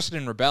was interested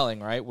in rebelling,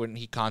 right, wouldn't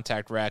he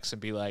contact Rex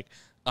and be like,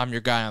 I'm your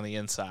guy on the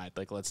inside.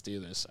 Like, let's do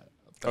this.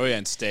 Oh, yeah,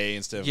 and stay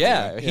instead of...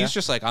 Yeah, he's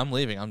just like, I'm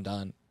leaving. I'm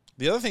done.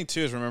 The other thing, too,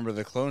 is remember,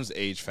 the clones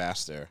age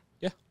faster.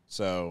 Yeah.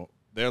 So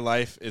their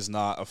life is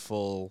not a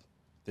full...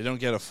 They don't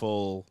get a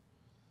full...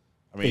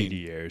 80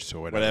 years or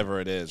whatever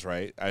it is,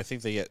 right? I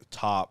think they get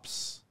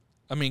tops...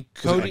 I mean,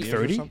 Cody...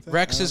 30?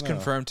 Rex is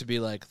confirmed to be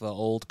like the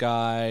old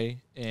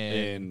guy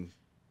in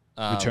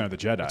Return of the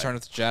Jedi. Return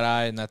of the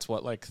Jedi, and that's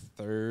what, like,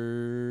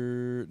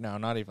 no,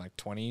 not even like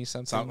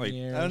 20-something like,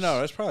 years. I don't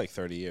know. It's probably like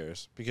 30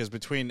 years. Because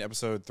between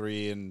episode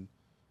 3 and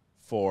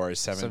 4 is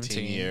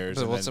 17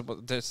 years.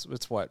 But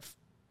it's what?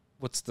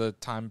 What's the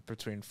time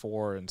between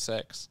 4 and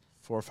 6?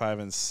 4, 5,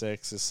 and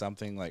 6 is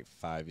something like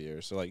 5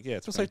 years. So, like, yeah,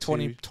 it's like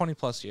 20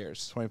 plus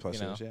years. 20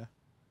 plus years, yeah.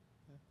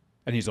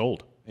 And he's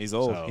old. He's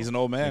old. So, he's an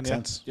old man, makes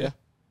sense. Yeah.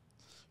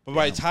 But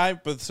by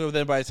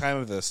the time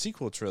of the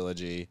sequel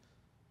trilogy,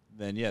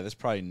 then there's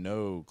probably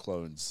no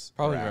clones.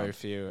 Probably around. very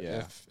few,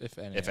 if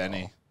any. If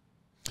any.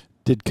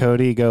 Did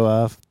Cody go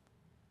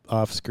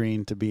off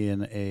screen to be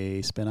in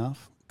a spinoff?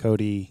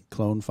 Cody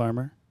Clone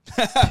Farmer?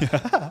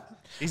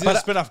 He's in a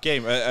spin-off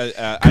game, Cody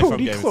iPhone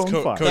game. Clone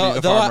It's Farmer. Cody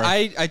the Though Farmer.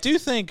 I do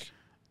think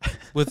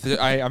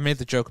I made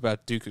the joke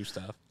about Dooku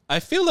stuff. I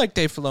feel like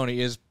Dave Filoni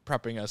is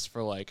prepping us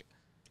for like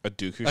a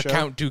Dooku a show?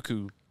 Count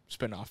Dooku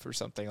spinoff or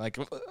something. Like,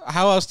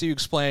 how else do you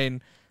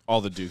explain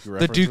all the Dooku the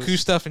references? Dooku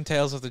stuff in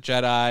Tales of the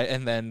Jedi,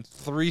 and then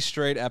 3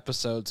 straight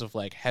episodes of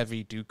like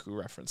heavy Dooku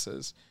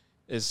references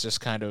is just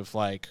kind of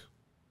like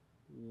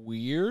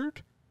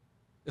weird,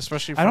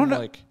 especially from I don't know.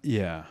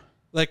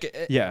 like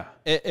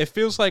it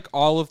feels like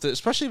all of the,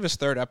 especially this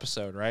 3rd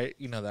episode, right?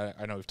 That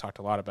I know we've talked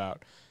a lot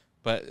about,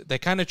 but they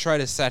kind of try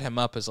to set him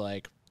up as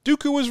like,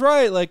 Dooku was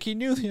right, like he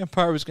knew the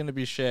Empire was going to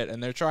be shit,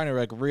 and they're trying to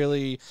like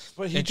really.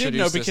 But he did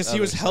know because he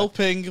was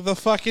helping the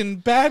fucking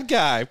bad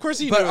guy. Of course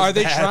he. But knows are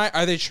they that. trying?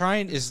 Are they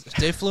trying? Is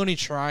Dave Filoni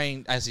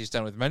trying, as he's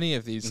done with many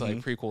of these like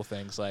prequel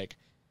things, like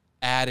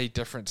add a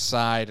different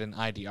side and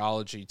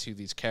ideology to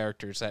these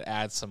characters that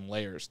adds some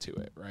layers to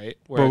it, right?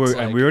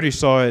 And we already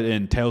saw it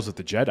in Tales of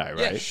the Jedi,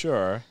 right? Yeah,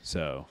 sure.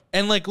 So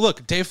and like,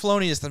 look, Dave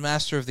Filoni is the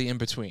master of the in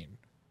between.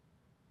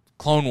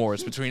 Clone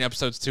Wars between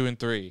episodes 2 and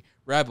 3,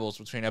 Rebels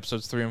between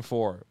episodes 3 and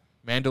 4,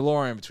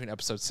 Mandalorian between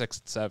episodes 6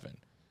 and 7.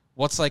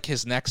 What's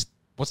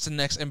the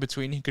next in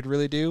between he could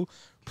really do?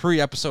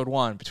 Pre-episode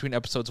 1, between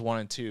episodes 1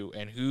 and 2,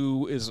 and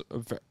who is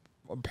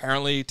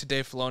apparently to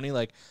Dave Filoni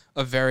like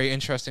a very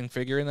interesting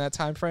figure in that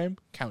time frame?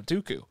 Count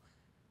Dooku.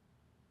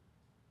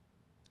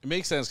 It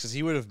makes sense because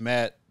he would have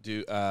met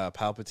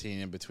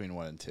Palpatine in between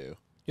 1 and 2.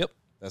 Yep.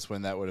 That's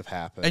when that would have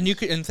happened.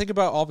 And think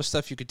about all the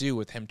stuff you could do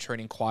with him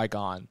training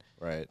Qui-Gon.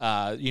 Right.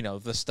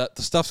 The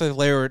stuff they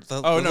layered.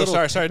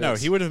 Sorry. No,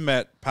 he would have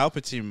met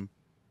Palpatine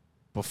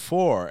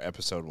before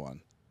episode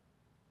 1,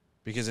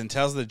 because in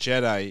Tales of the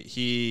Jedi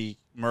he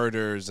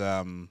murders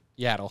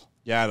Yaddle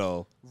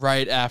Yaddle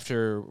right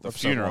after the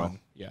funeral. 1.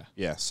 Yeah.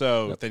 Yeah.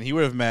 So then he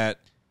would have met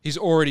He's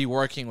already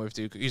working with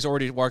Dooku. He's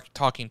already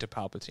talking to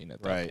Palpatine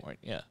at that Right. point.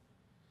 Yeah.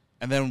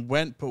 And then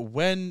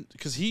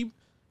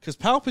because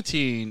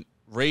Palpatine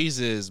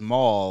raises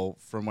Maul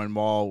from when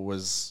Maul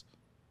was,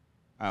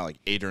 I don't know, like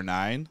 8 or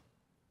 9,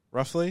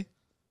 roughly.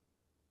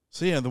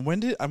 So yeah,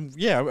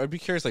 I'd be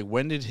curious, like,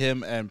 when did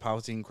him and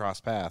Palpatine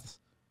cross paths?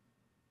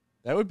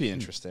 That would be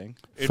interesting.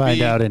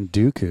 Find out in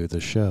Dooku, the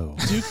show.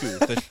 Dooku,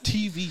 the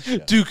TV show.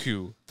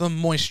 Dooku, the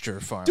moisture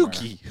farmer.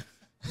 Dookie.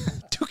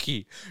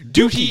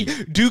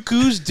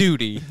 Dooku's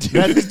duty.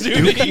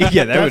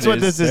 Yeah, That's what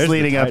this is There's the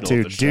leading up title to.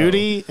 of the show.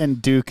 Duty and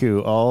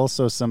Dooku.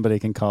 Also, somebody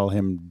can call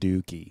him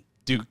Dookie.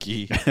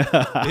 Dookie.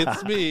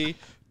 It's me,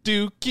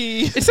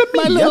 Dookie. It's a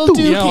My little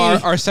Dookie. You know,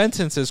 our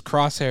sentence is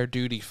Crosshair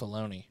Duty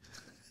Filoni.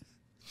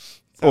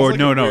 Or like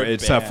no, a no, weird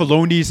it's band.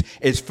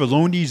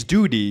 Filoni's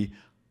duty,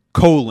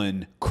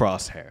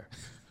 Crosshair.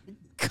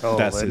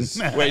 That's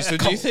his. Wait, so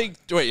do you think?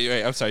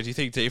 Wait. I'm sorry. Do you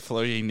think Dave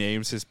Filoni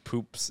names his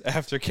poops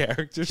after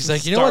characters? He's in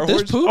like, you know Star what, this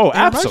Wars? poop? Oh, it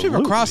reminds me of a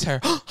absolutely.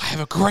 Crosshair. I have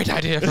a great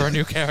idea for a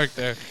new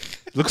character.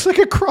 Looks like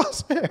a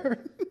crosshair.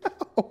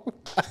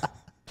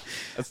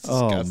 That's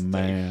Oh disgusting.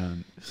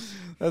 man.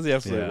 That's the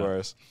absolute Yeah.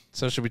 worst.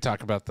 So should we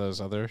talk about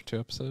those other 2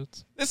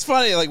 episodes? It's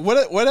funny. Like,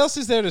 what else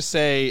is there to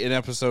say in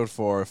episode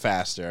 4?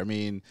 Faster. I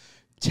mean,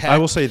 I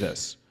will say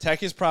this.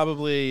 Tech is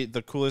probably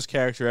the coolest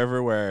character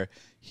ever, where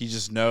he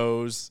just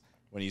knows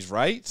when he's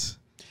right.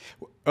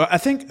 I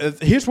think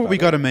here's what we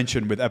got to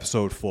mention with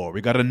episode 4.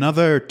 We got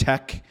another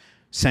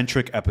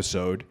tech-centric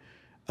episode.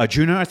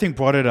 Juna, I think,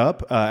 brought it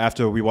up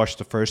after we watched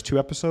the first 2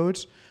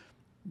 episodes.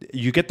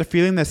 You get the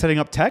feeling they're setting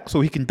up Tech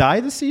so he can die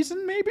this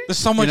season, maybe? There's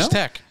so much You know?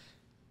 tech.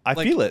 I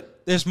like- feel it.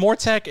 There's more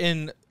tech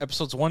in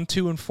episodes 1,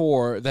 2, and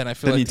 4 than I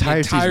feel Than like the the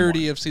entire season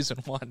entirety 1. of season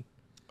 1.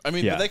 I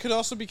mean, Yeah. but that could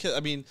also be. I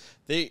mean,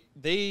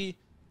 they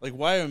like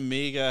why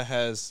Omega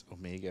has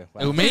Omega.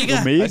 Wow. Omega?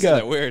 Omega. I said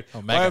that weird.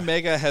 Omega. Why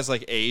Omega has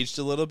like aged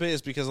a little bit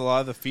is because a lot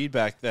of the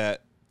feedback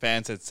that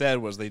fans had said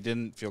was they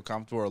didn't feel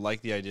comfortable or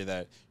like the idea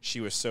that she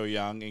was so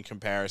young in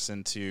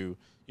comparison to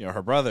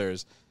her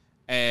brothers.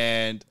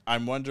 And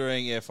I'm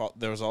wondering if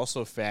there was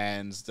also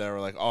fans that were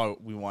like, oh,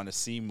 we want to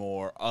see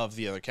more of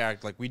the other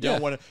character. Like, we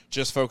don't want to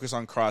just focus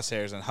on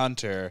Crosshairs and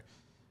Hunter.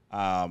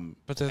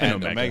 But they're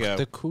and the, Omega.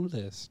 the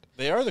coolest.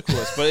 They are the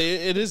coolest, but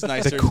it is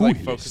nicer to like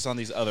coolest. focus on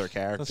these other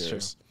characters.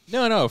 That's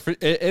true. No,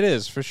 it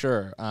is for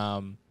sure.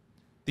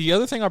 The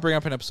other thing I'll bring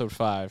up in episode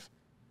 5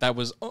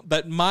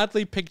 that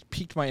mildly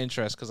piqued my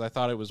interest because I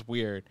thought it was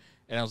weird,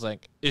 and I was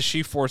like, "Is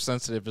she force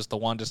sensitive?" As the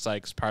Wanda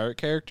Sykes pirate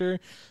character,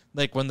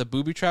 like when the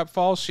booby trap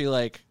falls, she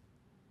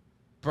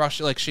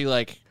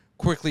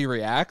quickly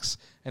reacts,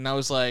 and I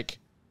was like,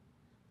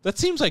 "That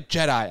seems like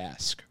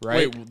Jedi-esque,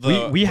 right?"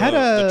 Wait, we had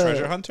the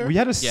treasure hunter. We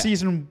had a Yeah.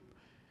 season.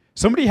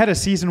 Somebody had a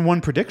season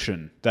 1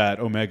 prediction that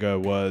Omega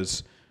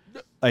was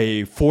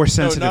a force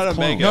sensitive not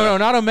clone. Omega. No,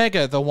 not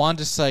Omega, the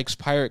Wanda Sykes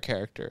pirate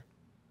character.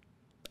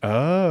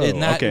 Oh,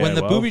 And that okay. when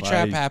the well, booby I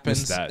trap missed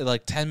happens, that.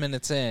 like 10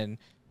 minutes in,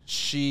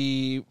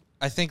 she,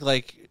 I think,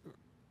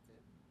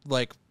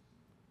 like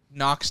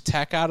knocks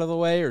Tech out of the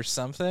way or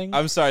something.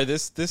 I'm sorry.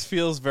 This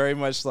feels very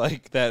much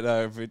like that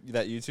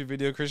that YouTube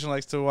video Christian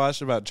likes to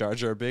watch about Jar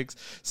Jar Binks.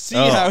 See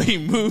Oh. how he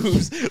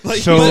moves. Like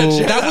So he's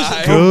a that was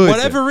Jedi. good. for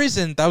whatever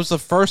reason, that was the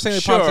first thing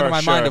that popped Sure, into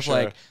my mind of sure.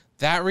 like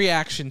that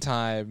reaction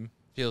time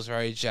feels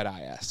very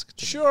Jedi-esque.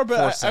 to me. Sure, but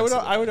Force I would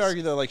sensitiveness.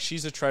 argue that like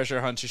she's a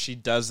treasure hunter. She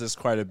does this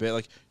quite a bit.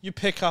 Like you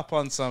pick up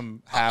on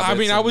some habits. I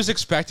mean, I and- was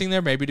expecting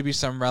there maybe to be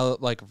some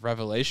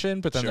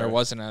revelation, but then there Sure.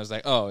 wasn't. I was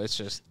like, oh, it's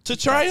just to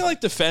try to like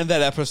defend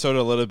that episode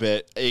a little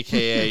bit,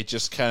 aka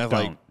just kind of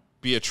like Don't.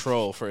 be a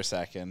troll for a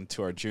second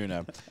to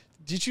Arjuna.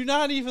 Did you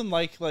not even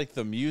like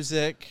the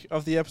music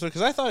of the episode?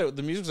 Because I thought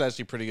the music was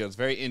actually pretty good. It's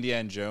very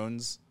Indiana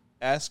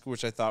Jones-esque,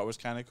 which I thought was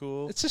kind of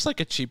cool. it's just like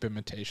a cheap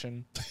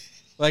imitation.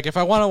 Like if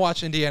I want to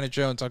watch Indiana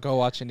Jones, I'll go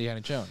watch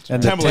Indiana Jones.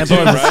 And the Temple of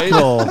Temple Doom, of right?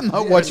 Skull. I'm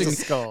not watching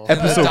Skull.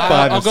 episode Dial-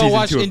 5 I'll of go season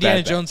watch 2 of Indiana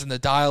Bad Batch. Jones and the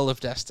Dial of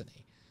Destiny.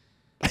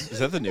 Is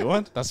that the new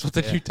one? That's what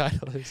the new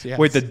title is. Yes.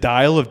 Wait, the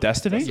Dial of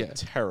Destiny? Yeah.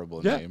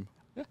 Terrible Yeah. name.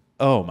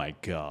 Oh my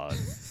god.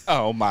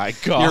 Oh my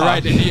god! You're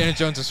right. Indiana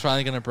Jones is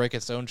finally going to break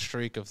its own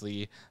streak of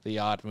the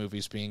odd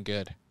movies being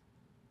good.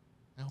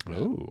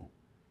 Ooh.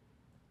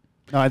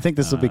 No, I think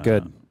this will be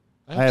good.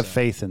 I I have so.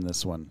 faith in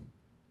this one.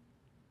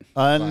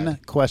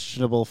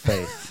 Unquestionable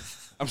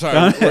faith. I'm sorry.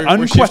 Un-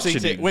 We're shifting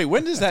unquestioning. wait,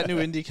 when does that new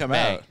indie come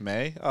May. out?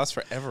 May? Oh, it's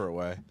forever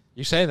away.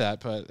 You say that,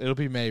 but it'll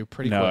be May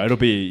pretty No, quick. it'll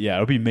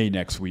be May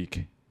next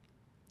week.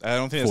 I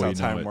don't think that's Before how you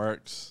know time it.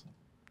 works.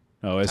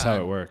 No, that's how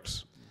Time. it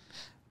works.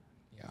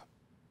 Yeah.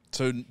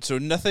 So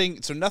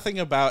nothing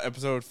about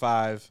episode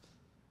 5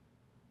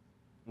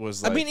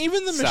 was. Like, I mean,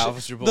 even the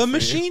salvageable the for you.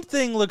 machine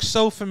thing looks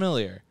so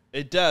familiar.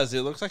 It does.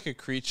 It looks like a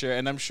creature,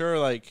 and I'm sure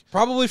like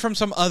Probably from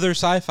some other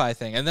sci-fi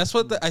thing, and that's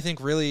what I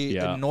think really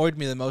Yeah. annoyed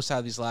me the most out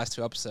of these last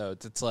 2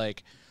 episodes. It's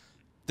like,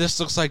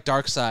 this looks like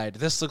Darkseid.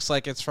 This looks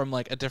like it's from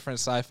like a different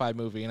sci-fi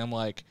movie, and I'm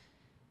like,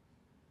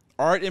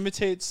 art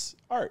imitates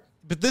art.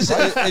 but this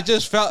it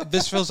just felt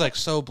this feels like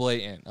so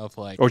blatant of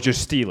like Or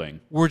just stealing.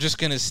 we're just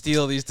gonna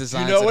steal these Do you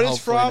designs. know what and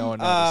it's hopefully from? No one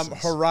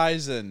notices.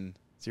 Horizon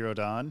Zero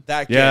Dawn.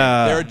 That game.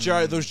 Yeah.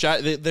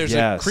 There's a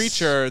Yes.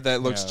 creature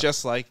that looks Yeah.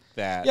 just like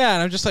that. Yeah,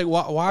 and I'm just like,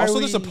 why Also, are we...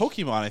 there's a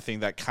Pokemon, I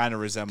think, that kind of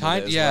resembles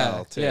it as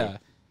well, too. Yeah.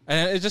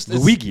 And it just...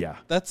 Luigia.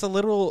 That's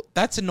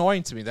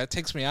annoying to me. That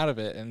takes me out of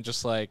it. And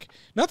just like,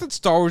 not that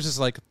Star Wars is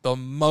like the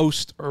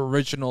most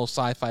original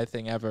sci-fi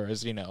thing ever,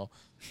 as you know,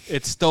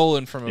 it's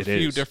stolen from a It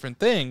few is. different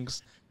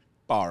things,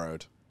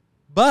 Borrowed.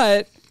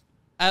 but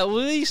at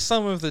least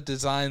some of the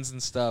designs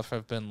and stuff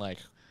have been like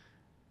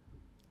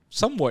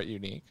somewhat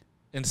unique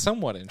and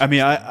somewhat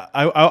interesting. I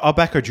mean, I'll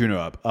back Arjuna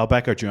up. I'll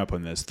back Arjuna up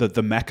on this. The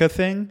mecha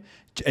thing,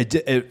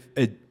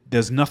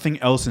 there's nothing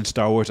else in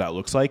Star Wars that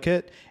looks like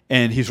it.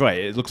 And he's right.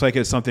 It looks like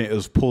it's something that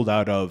was pulled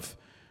out of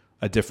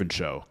a different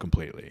show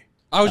completely.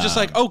 I was just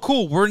like, oh,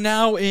 cool. We're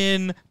now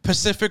in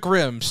Pacific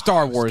Rim,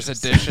 Star Wars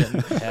edition.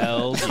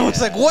 Hell I was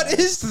like, what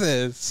is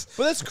this?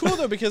 But that's cool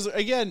though, because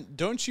again,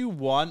 don't you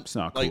want It's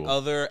not like cool.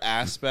 other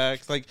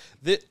aspects? Like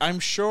I'm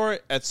sure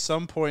at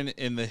some point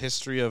in the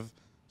history of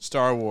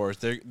Star Wars,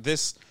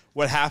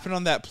 what happened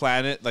on that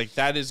planet, like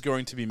that is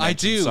going to be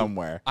mentioned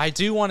somewhere. I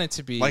do want it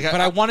to be, Like, but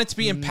I want it to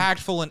be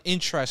impactful and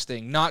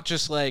interesting, not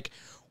just like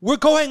we're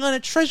going on a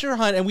treasure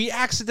hunt and we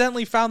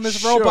accidentally found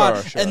this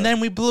robot Sure. and then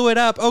we blew it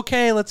up.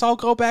 Okay, let's all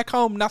go back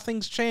home.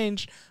 Nothing's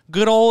changed.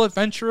 Good old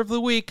adventure of the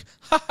week.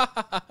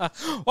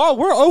 Oh,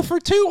 we're 0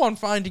 for 2 on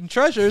finding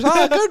treasures.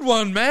 Ah, good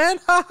one, man.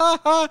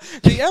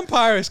 The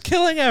Empire is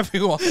killing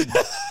everyone.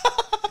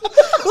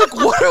 Like,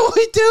 what are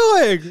we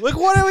doing? Like,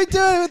 what are we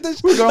doing with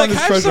this? We're going like, on this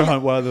have treasure some-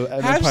 hunt while the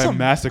Have Empire some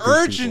massacres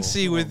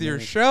urgency with your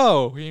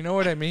show. You know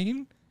what I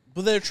mean?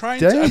 But they're trying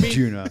Dang, to. I mean,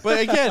 Arjuna. but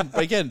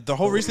again, the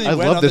whole reason they I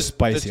went love on this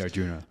spicy this,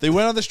 Arjuna. they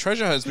went on this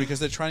treasure hunt is because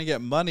they're trying to get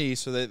money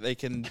so that they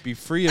can be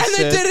free of And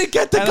they Sith didn't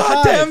get the and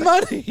goddamn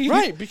hide. money.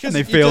 Right, because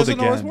And they it failed doesn't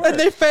always again. work. And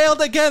they failed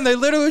again. They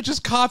literally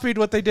just copied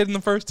what they did in the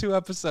first 2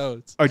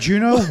 episodes.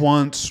 Arjuna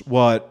wants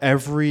what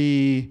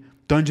every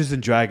Dungeons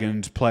and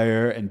Dragons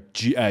player and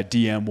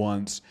DM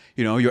wants.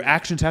 You know, your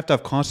actions have to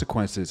have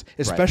consequences,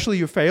 especially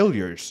your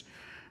failures.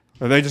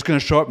 Are they just going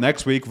to show up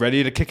next week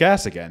ready to kick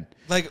ass again?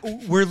 Like,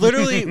 we're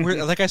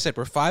like I said,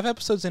 we're 5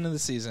 episodes into the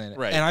season.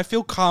 Right. And I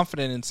feel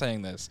confident in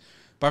saying this.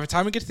 By the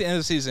time we get to the end of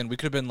the season, we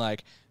could have been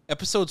like,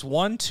 episodes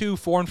 1, 2,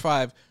 4, and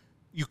 5,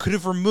 you could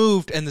have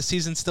removed and the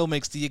season still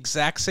makes the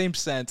exact same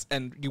sense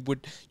and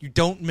you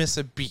don't miss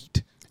a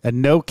beat.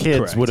 And no kids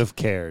Correct. would have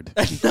cared.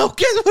 And no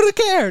kids would have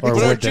cared. Or But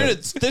would Arjuna,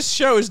 they? this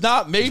show is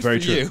not made for very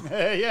true. you.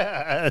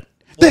 Yeah.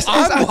 This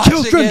I'm is a watching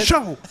children's it.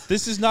 show.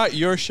 This is not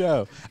your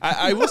show.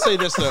 I will say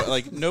this though,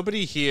 like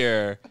nobody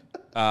here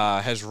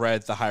has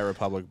read the High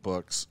Republic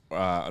books,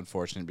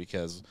 unfortunately,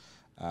 because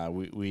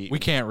we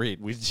can't read.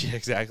 Yeah,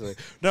 exactly.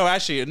 No,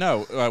 actually,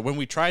 no. When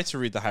we try to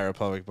read the High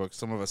Republic books,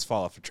 some of us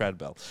fall off a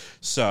treadmill.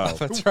 So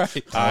That's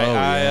right.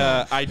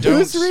 I don't.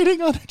 Who's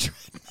reading on a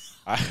treadmill?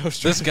 I was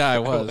This trying- guy I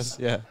was.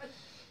 yeah.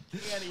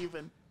 Can't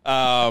even.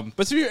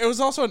 But to be, it was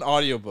also an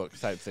audiobook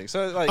type thing.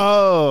 So like,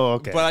 Oh,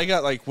 okay. but I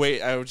got like,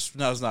 wait, I was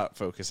not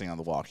focusing on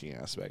the walking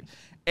aspect.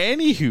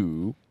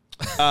 Anywho,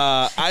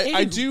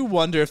 I do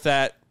wonder if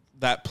that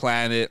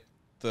planet,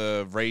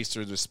 the race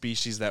or the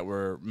species that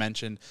were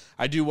mentioned,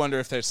 I do wonder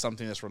if there's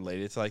something that's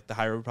related to like the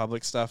High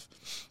Republic stuff.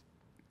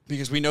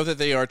 Because we know that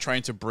they are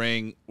trying to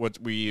bring what's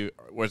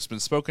been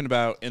spoken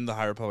about in the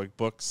High Republic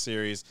book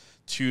series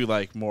to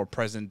like more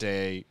present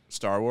day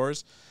Star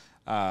Wars.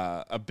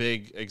 A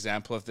big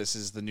example of this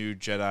is the new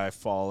Jedi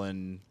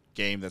Fallen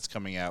game that's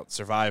coming out,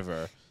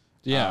 Survivor.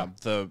 Yeah.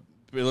 It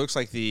looks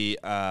like the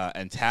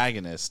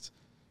antagonist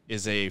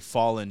is a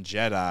fallen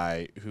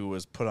Jedi who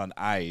was put on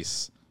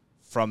ice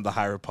from the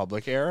High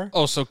Republic era.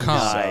 Oh, so Khan.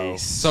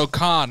 Nice. So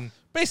Khan.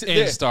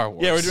 Basically, in Star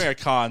Wars. Yeah, we're doing a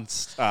con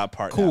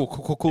part. Cool,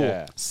 now. cool.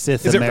 Yeah.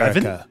 Sith Is it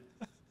America.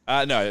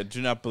 No, I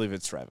do not believe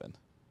it's Revan.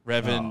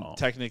 Revan Oh.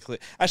 technically,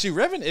 actually,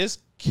 Revan is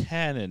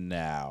canon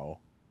now.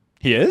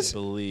 He I is?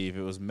 believe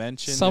it was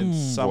mentioned Somewhat.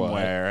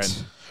 somewhere, and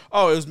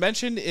it was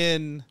mentioned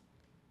in.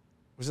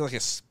 Was it like a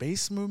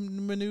space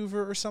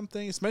maneuver or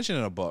something? It's mentioned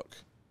in a book.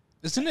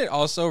 Isn't it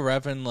also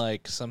Revan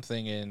like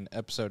something in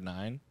episode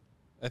 9?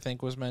 I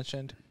think was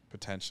mentioned.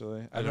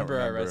 Potentially, I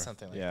remember I read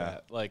something like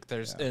that. Like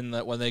there's in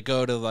the when they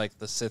go to like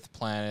the Sith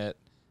planet,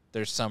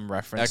 there's some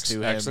reference to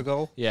him.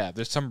 Exegol? Yeah,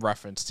 there's some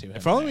reference to him.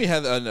 If only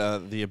there. we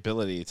had the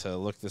ability to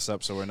look this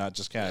up, so we're not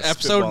just kind of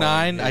Episode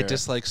 9, I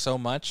dislike so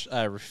much.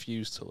 I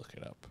refuse to look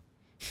it up.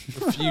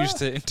 Refuse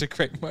to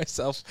integrate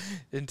myself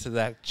into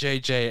that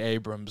J.J.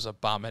 Abrams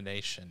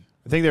abomination.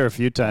 I think there were a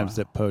few times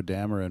that Poe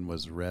Dameron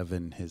was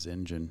revving his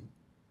engine.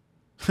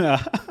 I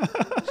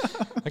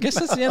guess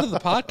that's the end of the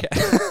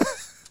podcast.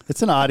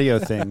 It's an audio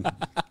thing.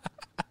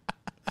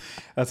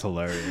 That's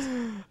hilarious.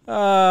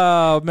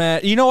 Oh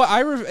man, you know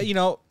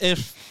what?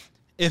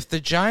 If the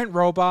giant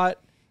robot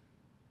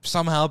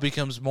somehow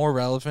becomes more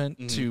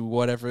relevant to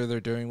whatever they're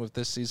doing with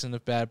this season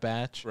of Bad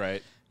Batch,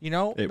 right.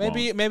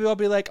 It maybe I'll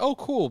be like, oh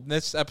cool,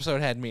 this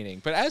episode had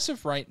meaning. But as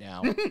of right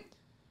now,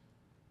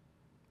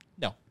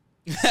 no.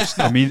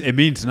 I mean, it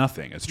means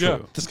nothing. It's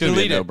true. This could be a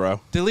Delete no, it,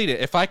 bro. Delete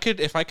it. If I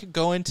could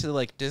go into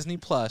like Disney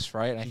Plus,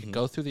 right? And I could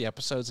go through the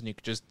episodes, and you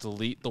could just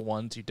delete the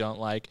ones you don't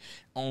like,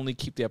 only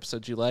keep the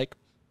episodes you like.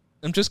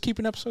 I'm just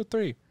keeping episode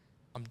 3.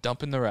 I'm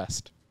dumping the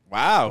rest.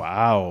 Wow.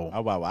 Wow.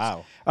 Oh,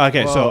 wow.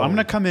 Okay, so Whoa. I'm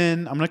gonna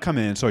come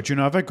in. So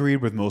Juno, I've agreed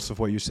with most of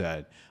what you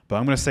said, but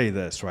I'm gonna say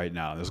this right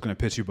now. This is gonna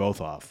piss you both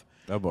off.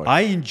 Oh, boy.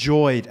 I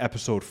enjoyed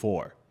episode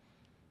 4.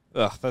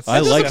 Ugh, that's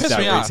I That like doesn't piss that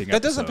me off. racing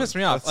That doesn't episode. piss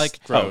me off. That's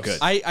Like, gross. Oh, good.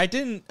 I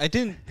didn't.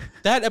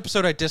 That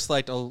episode I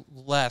disliked a lot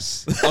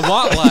less.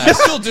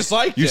 still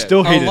disliked You it.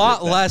 still A hated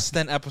lot it then. less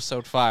than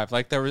episode 5.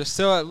 Like there was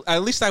still,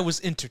 at least I was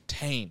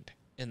entertained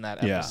in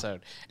that Yeah.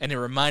 episode, and it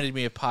reminded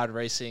me of pod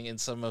racing and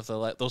some of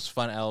the those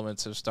fun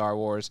elements of Star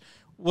Wars.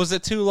 Was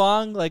it too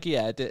long? Like,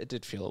 yeah, it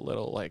did feel a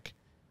little like.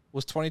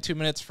 Was 22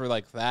 minutes for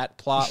like that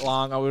plot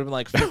long? I would have been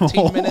like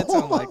 15 minutes.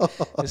 I'm like,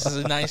 this is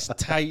a nice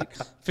tight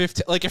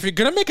 15. Like, if you're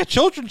gonna make a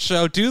children's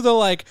show, do the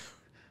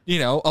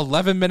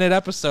 11-minute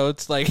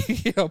episodes,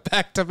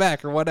 back to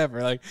back or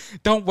whatever. Like,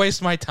 don't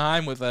waste my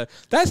time with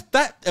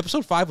that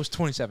episode 5 was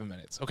 27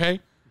 minutes. Okay,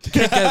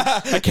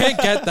 I can't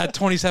get that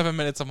 27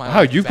 minutes of my Wow,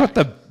 life you back.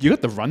 got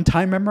the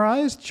runtime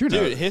memorized,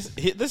 Juno. Dude,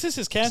 this is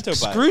his Canto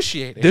button.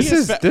 Excruciating. this he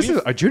is has this we've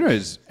is Juno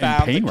is in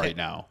found pain the right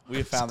now. We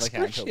have found the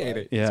Canto button.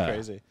 excruciating. Yeah,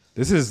 It's crazy.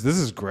 This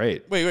is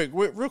great. Wait,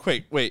 real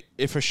quick. Wait,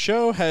 if a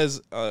show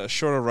has a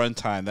shorter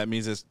runtime, that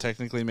means it's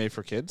technically made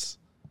for kids?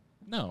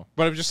 No,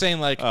 but I'm just saying,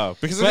 like, Oh,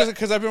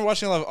 because I've been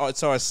watching a lot of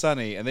It's Always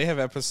Sunny, and they have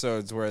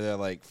episodes where they're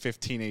like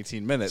 15,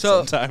 18 minutes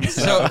so sometimes.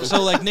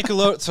 so like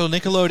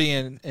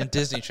Nickelodeon and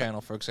Disney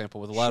Channel, for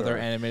example, with a lot of their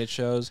Sure. animated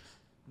shows,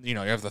 you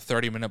have the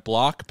 30-minute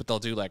block, but they'll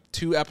do like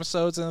 2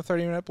 episodes in the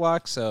 30-minute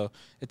block, so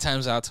it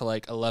times out to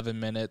like 11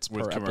 minutes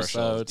With per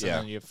commercials, episode, yeah.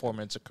 and then you have 4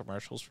 minutes of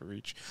commercials for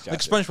each. Like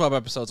Gotcha. SpongeBob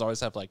episodes always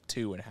have like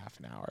 2.5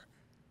 an hour.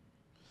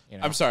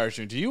 I'm sorry,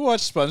 Arjun. Do you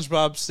watch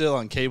SpongeBob still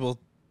on cable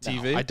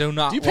TV? I do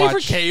not Do you pay for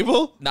watch-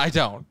 cable? No, I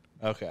don't.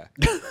 Okay.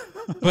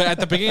 But at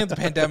the beginning of the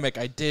pandemic,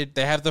 I did.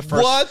 They have the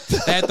first.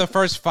 What? They had the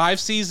first 5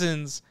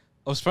 seasons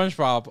of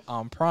SpongeBob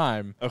on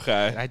Prime.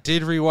 Okay. And I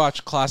did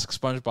rewatch classic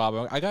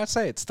SpongeBob. I gotta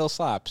say, it still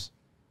slaps.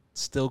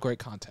 It's still great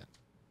content.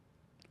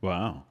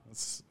 Wow.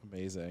 That's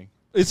amazing.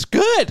 It's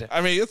good.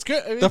 I mean, it's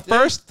good. I mean, The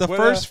first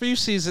what, few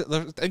seasons, I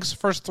think it's the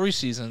first 3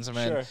 seasons. I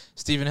mean, Sure.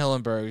 Steven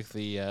Hillenburg,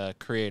 the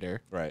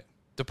creator, right.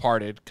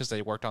 departed because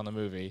they worked on the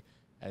movie,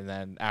 and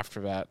then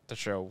after that, the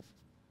show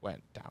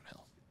went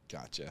downhill.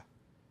 Gotcha.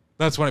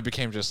 That's when it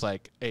became just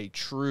like a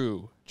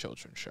true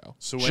children's show,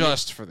 So when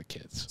just for the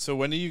kids. So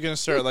when are you gonna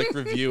start like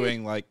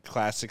reviewing like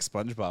classic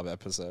SpongeBob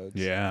episodes?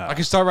 Yeah. I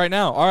can start right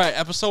now. All right,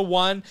 episode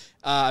 1.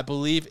 I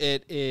believe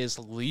it is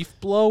Leaf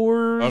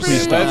Blowers.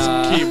 Okay,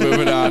 let's keep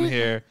moving on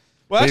here.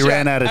 Well, They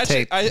ran out of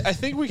actually, tape. I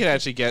think we can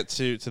actually get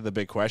to the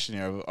big question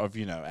here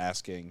of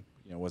asking,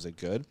 was it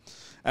good?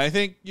 And I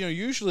think,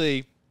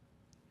 usually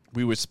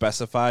we would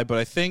specify, but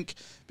I think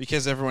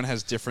because everyone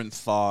has different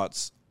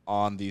thoughts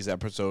on these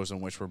episodes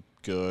and which were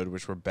good,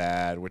 which were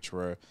bad, which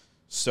were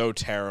so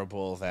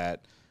terrible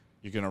that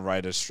you're going to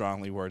write a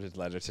strongly worded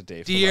letter to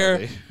Dave Dear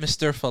Filoni.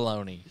 Mr.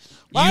 Filoni,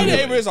 My you-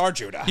 name is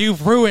Arjuna.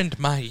 You've ruined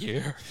my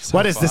year.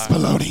 What is this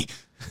baloney?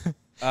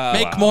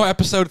 Make more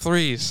episode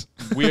 3s.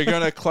 We are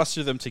going to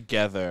cluster them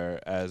together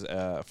as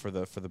for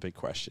the big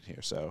question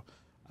here. So,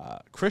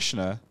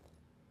 Krishna,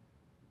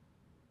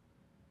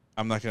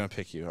 I'm not going to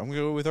pick you. I'm going to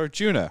go with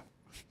Arjuna.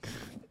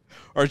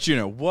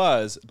 Arjuna,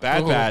 was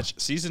Bad Oh. Batch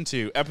Season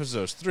 2,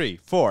 Episodes 3,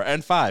 4,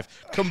 and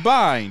 5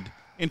 combined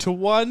into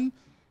one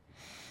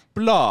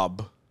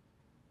blob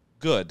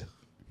good?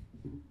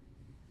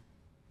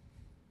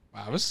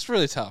 Wow, this is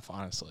really tough,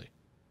 honestly.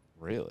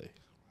 Really?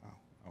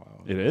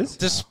 It is.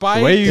 Despite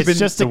The way you've It's been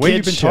just a you've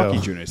kid's been show.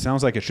 talking, Juno, it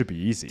sounds like it should be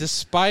easy.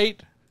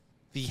 despite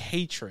the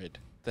hatred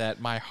that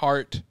my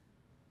heart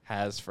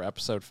has for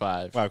episode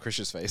 5, Wow,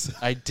 Krishna's face.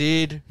 I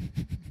did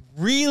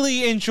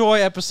really enjoy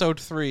episode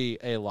 3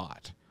 a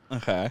lot.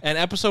 Okay. And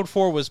episode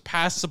 4 was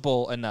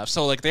passable enough.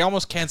 So like they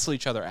almost cancel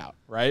each other out,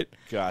 right?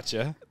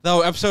 Gotcha.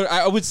 Though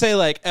I would say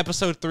like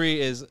episode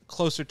 3 is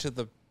closer to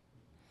the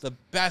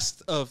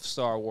best of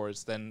Star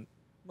Wars than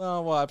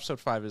episode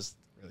 5 is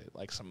really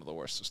like some of the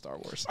worst of Star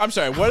Wars. I'm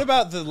sorry, what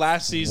about the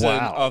last season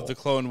Wow. of the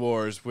Clone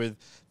Wars with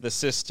the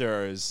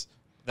sisters?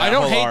 I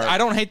don't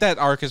hate that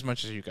arc as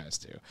much as you guys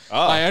do. Oh.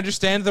 I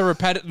understand the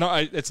repetitive. No,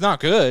 it's not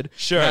good.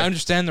 Sure. I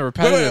understand the Wait,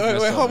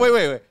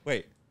 repetitive.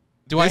 wait.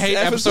 Do I This hate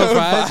episode episode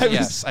 5? five is-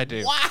 Yes, I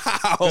do.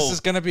 Wow. This is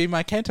gonna be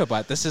my Canto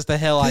bot. This is the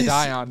hill I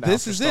die on now.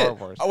 This for is Star it.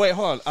 Wars. Oh wait,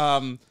 hold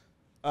on.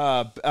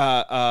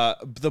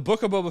 The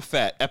Book of Boba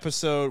Fett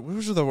episode. Which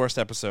was the worst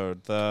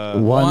episode? The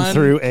 1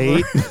 through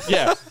 8.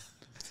 yeah.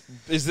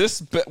 Is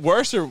this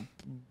worse or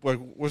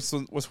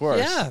what's worse?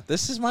 Yeah,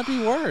 this might be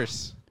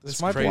worse. This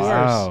That's might crazy. be worse.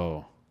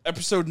 Wow.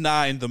 Episode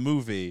 9, the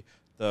movie.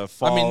 The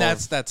fall. I mean,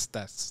 of- that's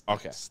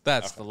Okay.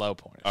 That's the low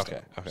point. Of okay.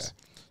 Star Okay. Wars.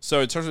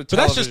 So in terms of But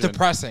that's just television-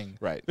 depressing.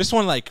 Right. This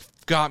one like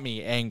got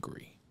me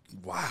angry.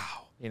 Wow.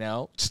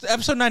 Just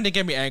episode 9 didn't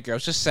get me angry. I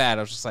was just sad.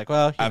 I was just like,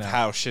 well, Of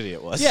how shitty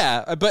it was.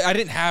 yeah, but I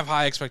didn't have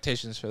high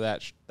expectations for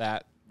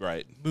that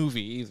Right.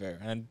 movie either.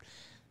 And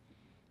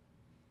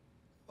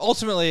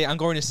ultimately, I'm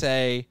going to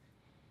say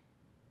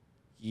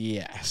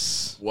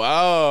yes.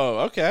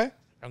 Whoa. Okay.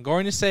 I'm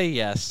going to say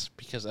yes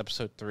because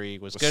episode 3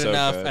 was good so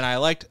enough, good. and I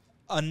liked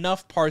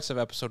enough parts of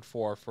episode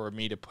 4 for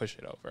me to push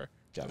it over.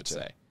 I would Gotcha.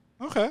 say.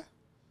 Okay.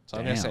 So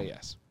I'm gonna say Damn.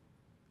 yes.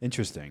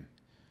 Interesting.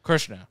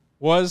 Krishna,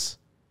 was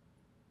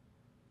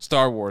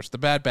Star Wars: The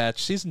Bad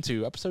Batch season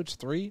 2 episodes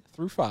 3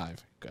 through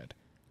 5 good?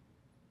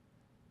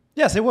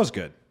 Yes, it was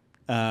good.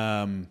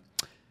 Episode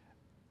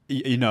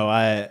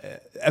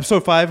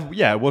 5,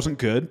 yeah, it wasn't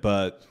good,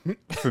 but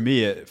for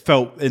me, it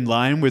felt in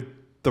line with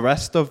the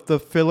rest of the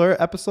filler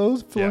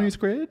episodes Filoni's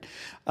created.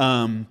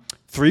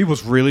 3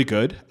 was really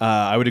good.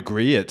 I would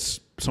agree. It's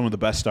some of the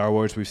best Star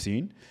Wars we've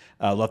seen.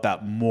 I love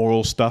that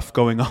moral stuff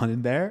going on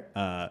in there.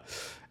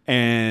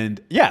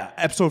 And yeah,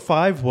 episode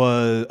 4,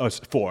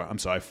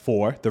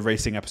 the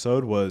racing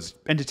episode, was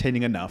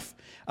entertaining enough.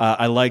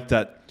 I liked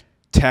that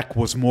tech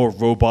was more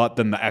robot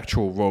than the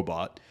actual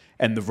robot,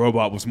 and the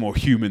robot was more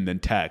human than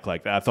tech.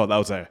 Like I thought that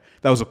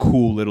was a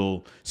cool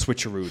little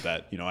switcheroo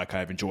that I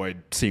kind of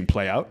enjoyed seeing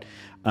play out.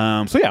 So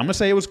yeah, I'm gonna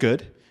say it was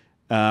good.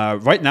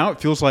 Right now, it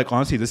feels like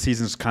honestly this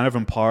season's kind of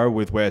on par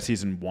with where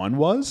season 1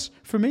 was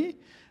for me.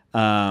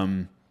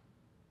 Some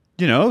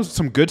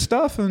good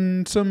stuff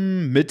and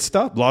some mid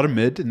stuff, a lot of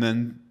mid, and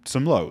then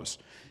some lows.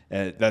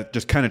 That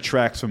just kind of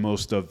tracks for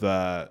most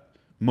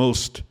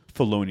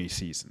Filoni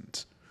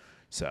seasons.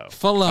 So I would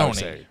Filoni.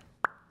 say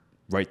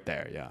right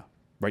there, yeah,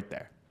 right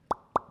there.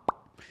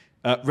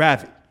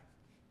 Ravi,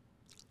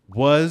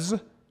 was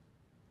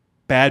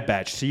Bad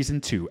Batch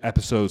season 2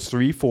 episodes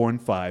 3, 4,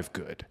 and 5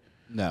 good?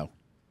 No.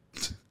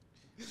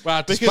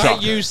 Wow, Because-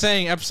 despite you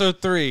saying episode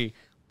 3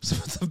 some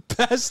of the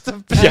best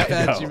of Bad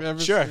Batch no. you've ever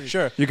Sure, seen.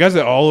 sure. You guys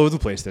are all over the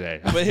place today.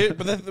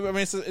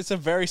 It's a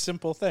very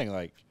simple thing.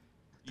 Like,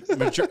 it's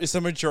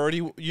a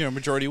majority.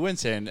 Majority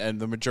wins here, and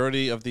the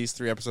majority of these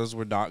 3 episodes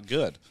were not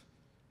good.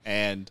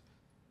 And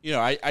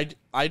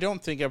I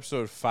don't think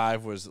episode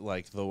 5 was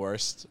like the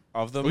worst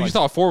of them. Well, you Like,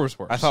 thought 4 was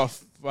worse. I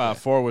thought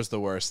 4 was the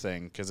worst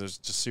thing because it was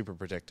just super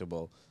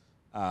predictable.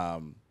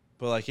 But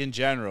like in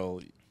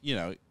general,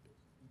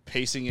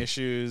 pacing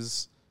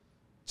issues,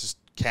 just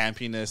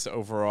campiness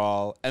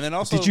overall, and then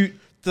also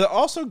to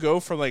also go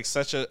for like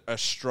such a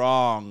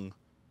strong,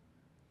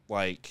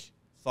 like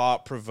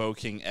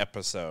thought-provoking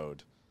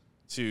episode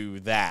to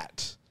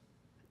that.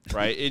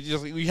 Right, it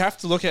just you have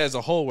to look at it as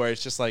a whole, where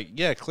it's just like,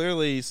 yeah,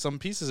 clearly some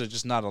pieces are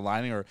just not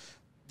aligning, or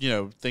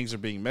things are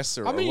being missed.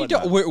 Or, I mean, or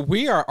whatnot.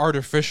 we are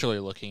artificially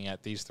looking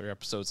at these 3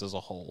 episodes as a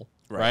whole,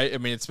 right? I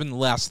mean, it's been the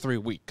last 3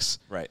 weeks,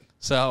 Right.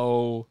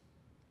 so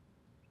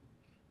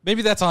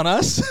maybe that's on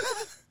us.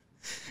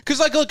 Because,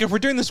 like, look, if we're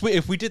doing this,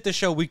 if we did this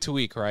show week to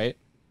week, right?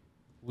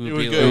 It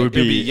would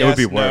be yes,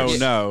 worse.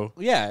 no.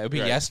 Yeah, it would be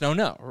Right. yes, no,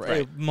 no,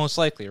 right? Most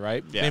likely,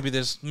 right? Yeah. Maybe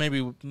there's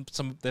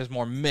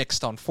more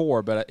mixed on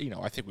 4, but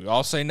I think we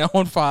all say no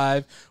on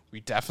 5.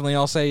 We definitely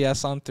all say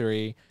yes on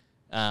 3.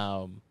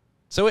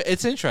 So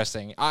it's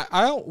interesting.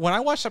 I when I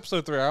watched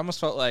episode 3, I almost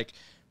felt like,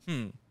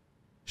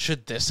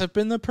 should this have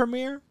been the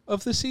premiere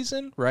of the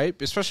season, right?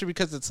 Especially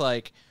because it's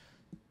like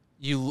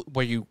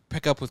where you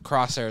pick up with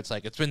Crosshair, it's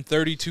like it's been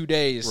 32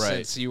 days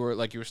since you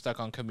were stuck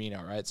on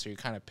Camino, right? So you're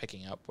kind of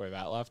picking up where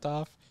that left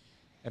off.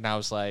 And I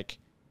was like,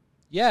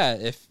 yeah,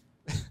 if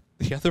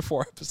the other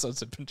 4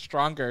 episodes had been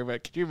stronger,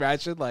 but could you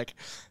imagine like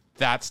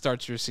that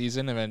starts your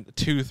season and then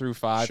 2 through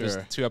 5 is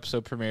the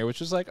 2-episode premiere,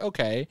 which is like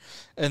okay,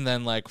 and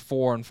then like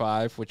 4 and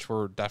 5, which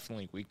were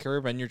definitely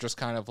weaker, and you're just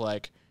kind of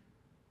like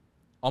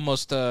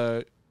almost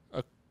a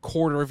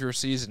quarter of your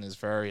season is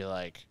very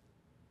like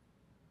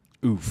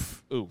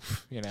oof, I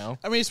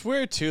mean, it's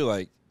weird too.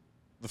 Like,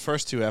 the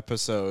first 2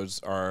 episodes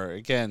are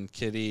again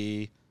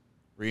Kitty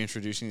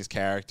reintroducing these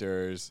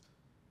characters,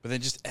 but then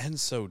just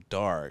ends so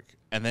dark,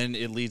 and then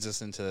it leads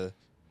us into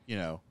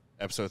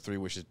episode 3,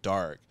 which is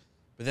dark.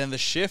 But then the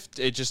shift,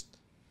 it just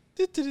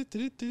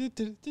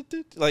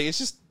like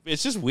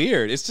it's just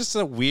weird. It's just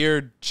a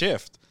weird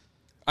shift.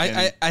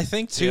 I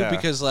think too, yeah.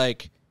 because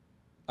like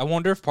I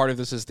wonder if part of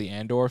this is the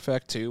Andor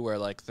effect too, where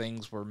like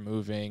things were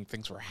moving,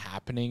 things were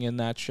happening in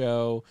that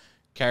show.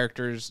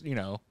 Characters,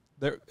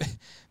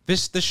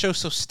 this show's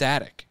so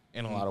static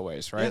in a lot of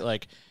ways, right? Yeah.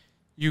 Like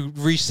you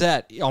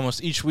reset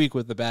almost each week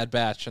with the Bad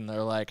Batch, and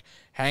they're like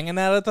hanging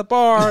out at the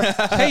bar.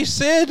 Hey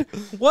Sid,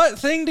 what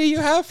thing do you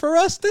have for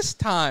us this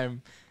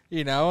time?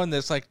 And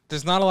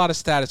there's not a lot of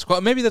status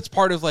quo. Maybe that's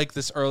part of like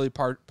this early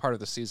part of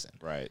the season,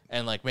 Right.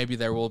 and like maybe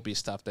there will be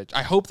stuff that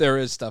I hope there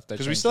is stuff that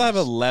Because we still have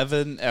changes.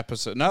 11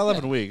 episodes, not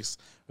 11 weeks,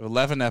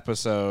 11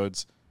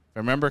 episodes. If I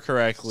remember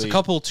correctly, It's a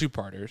couple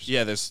 2-parters.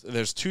 Yeah,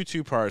 there's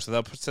 2 parts, so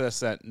that puts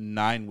us at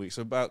 9 weeks.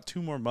 So about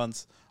 2 more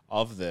months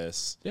of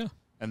this. Yeah.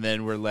 And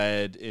then we're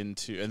led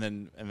into, and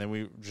then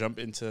we jump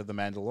into The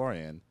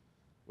Mandalorian,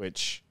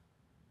 which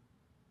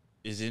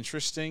is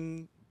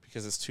interesting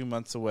because it's 2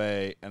 months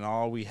away, and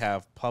all we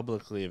have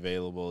publicly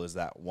available is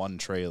that one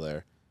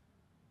trailer.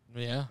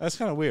 Yeah. That's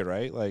kind of weird,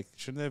 right? Like,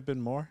 shouldn't there have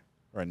been more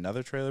or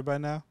another trailer by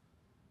now?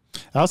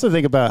 I also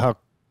think about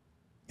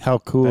how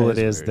cool That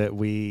it is is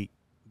weird.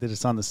 that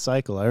it's on the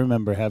cycle. I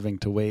remember having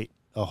to wait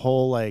a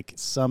whole like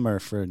summer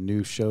for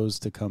new shows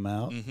to come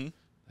out. Mm-hmm.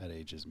 That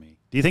ages me.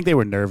 Do you think they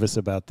were nervous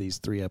about these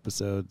 3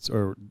 episodes,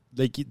 or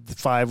like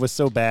 5 was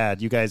so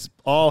bad? You guys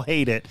all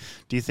hate it.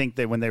 Do you think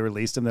that when they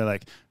released them, they're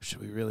like,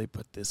 should we really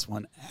put this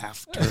one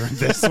after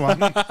this one?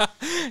 No,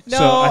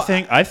 So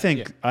I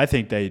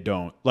think they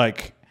don't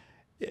like.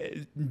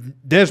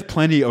 There's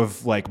plenty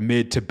of like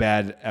mid to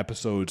bad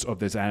episodes of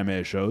this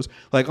animated shows.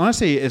 Like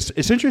honestly,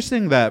 it's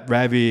interesting that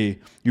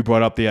Ravi, you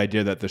brought up the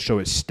idea that the show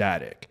is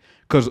static,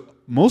 because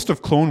most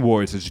of Clone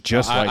Wars is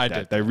just I that.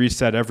 did. They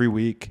reset every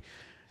week.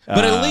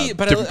 But at least,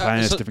 different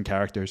planets, different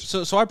characters.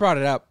 So I brought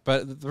it up,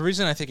 but the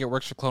reason I think it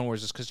works for Clone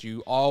Wars is because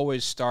you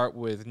always start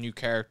with new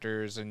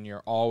characters, and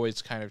you're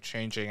always kind of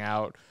changing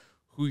out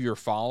who you're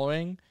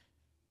following.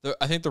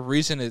 I think the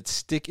reason it's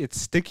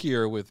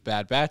stickier with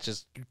Bad Batch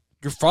is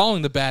you're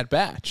following the Bad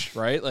Batch,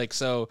 right? Like,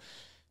 so,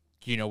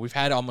 we've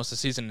had almost a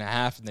season and a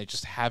half, and they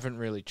just haven't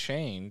really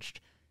changed,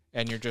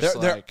 and you're just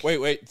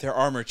wait, their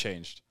armor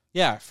changed.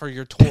 Yeah, for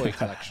your toy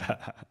collection,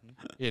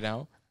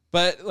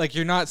 But like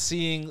you're not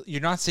seeing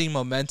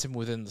momentum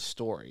within the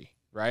story,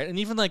 right? And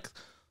even like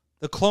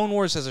the Clone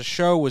Wars as a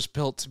show was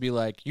built to be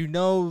like,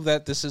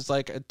 that this is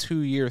like a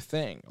 2-year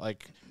thing.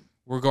 Like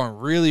we're going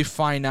really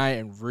finite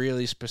and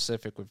really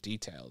specific with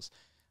details.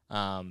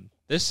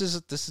 This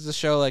is a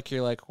show like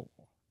you're like,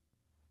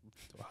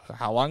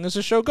 how long is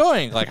the show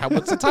going? Like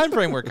what's the time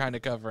frame we're kind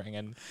of covering?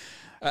 And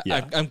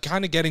I'm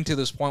kind of getting to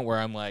this point where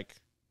I'm like,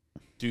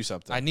 do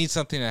something. I need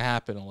something to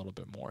happen a little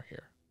bit more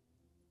here.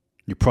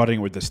 You're prodding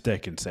with the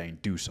stick and saying,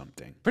 do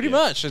something. Pretty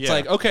much. It's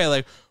like, okay,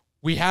 like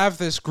we have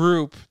this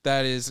group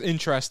that is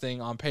interesting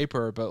on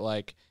paper, but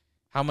like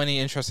how many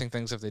interesting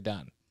things have they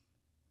done?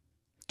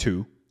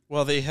 2.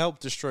 Well, they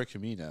helped destroy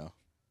Kamino.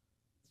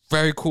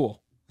 Very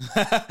cool.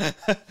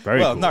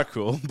 Very cool. Not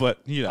cool, but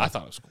I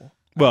thought it was cool.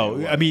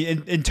 Well, I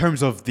mean, in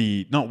terms of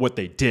not what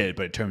they did,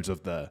 but in terms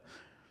of the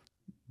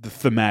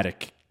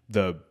thematic,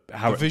 the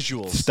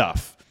visuals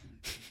stuff.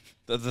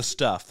 The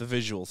stuff, the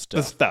visual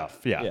stuff. The stuff,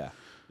 yeah. Yeah,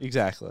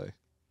 exactly.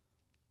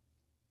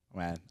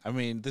 Man, I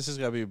mean, this is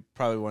going to be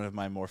probably one of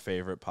my more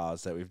favorite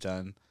pods that we've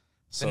done.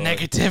 So, the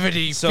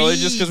negativity. So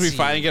it's just because we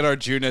finally get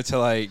Arjuna to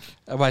like...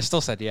 But I still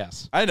said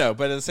yes. I know,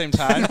 but at the same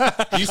time,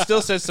 you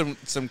still said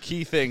some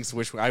key things,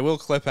 which I will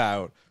clip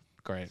out.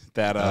 Great.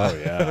 That, oh,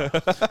 yeah.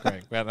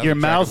 Great. Well, your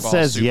mouth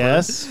says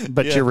yes,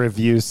 but your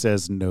review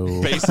says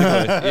no. Basically,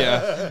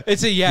 yeah.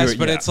 It's a yes,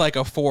 but it's like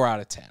a 4 out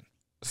of 10.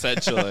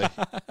 Essentially.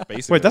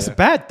 Basically. Wait, that's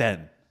bad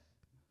then.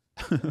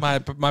 My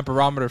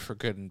barometer for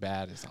good and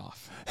bad is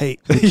off. Hey,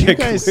 did you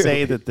guys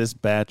say that this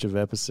batch of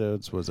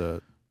episodes was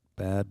a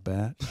bad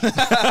batch?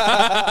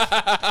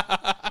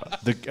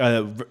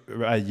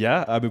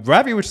 Yeah. I mean,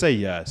 Ravi would say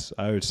yes.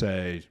 I would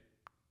say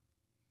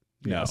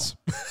yes.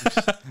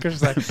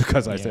 Because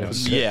I say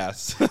yes.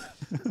 Yes.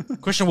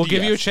 Christian, we'll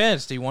give you a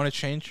chance. Do you want to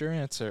change your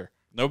answer?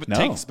 No, but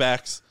takes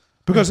backs.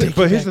 But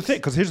here's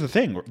the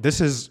thing.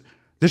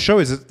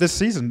 This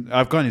season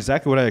I've gotten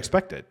exactly what I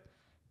expected.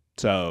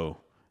 So,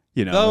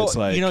 it's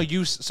like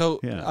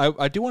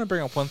I do want to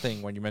bring up one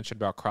thing when you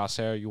mentioned about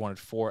Crosshair. You wanted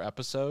 4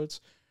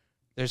 episodes.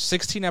 There's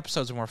 16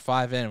 episodes and we're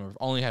 5 in. And we've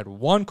only had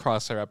 1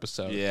 Crosshair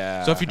episode.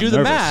 Yeah. So if you do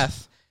the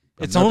math,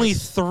 it's only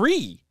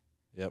 3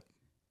 Yep.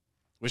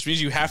 Which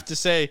means you have to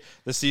say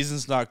the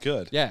season's not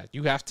good. Yeah,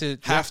 you have to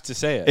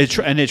say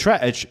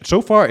it.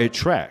 So far it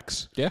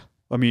tracks. Yeah.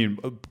 I mean,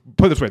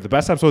 put it this way: the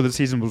best episode of the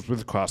season was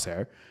with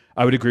Crosshair.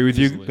 I would agree with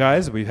you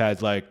guys. We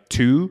had like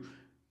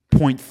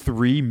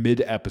 2.3 mid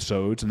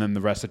episodes, and then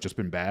the rest have just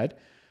been bad.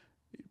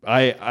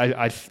 We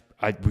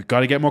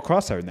got to get more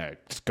Crosshair in there.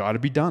 It's got to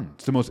be done.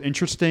 It's the most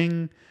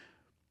interesting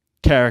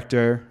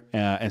character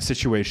and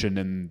situation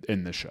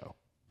in the show.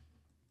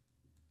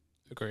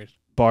 Agreed.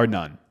 Bar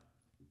none.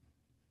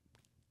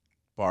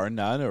 Bar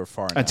none or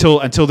far none?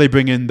 Until they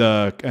bring in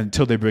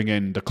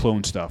the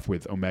clone stuff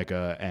with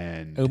Omega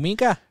and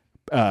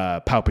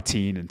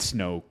Palpatine and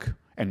Snoke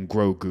and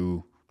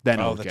Grogu. Then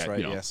that's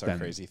right. Yes, our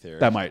crazy theory.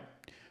 That might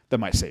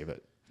save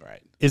it.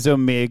 Right. Is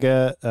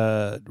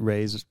Omega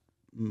Rey's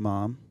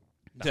mom?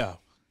 No,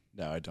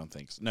 I don't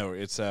think so. No,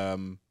 it's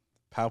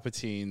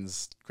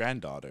Palpatine's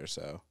granddaughter.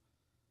 So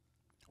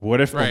what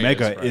if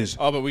Omega is?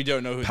 Oh, but we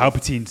don't know who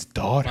Palpatine's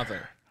daughter.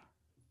 Mother.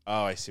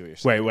 Oh, I see what you're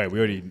saying. Wait. We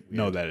already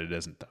know that it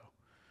isn't though.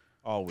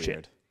 All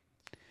weird.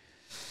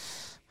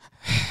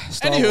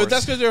 Anywho,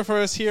 that's going to do it for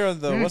us here on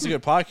the What's a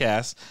Good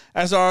podcast.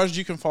 As always,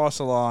 you can follow us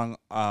along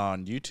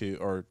on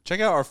YouTube or check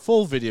out our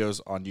full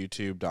videos on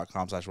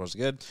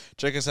youtube.com/whatsagood.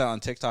 Check us out on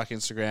TikTok,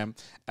 Instagram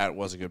at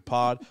What's a Good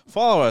Pod.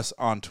 Follow us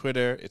on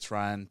Twitter. It's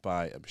Ryan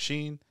by a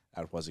Machine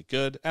at What's It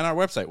Good, and our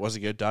website,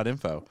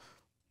 whatsagood.info.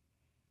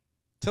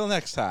 Till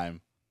next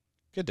time,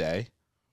 good day.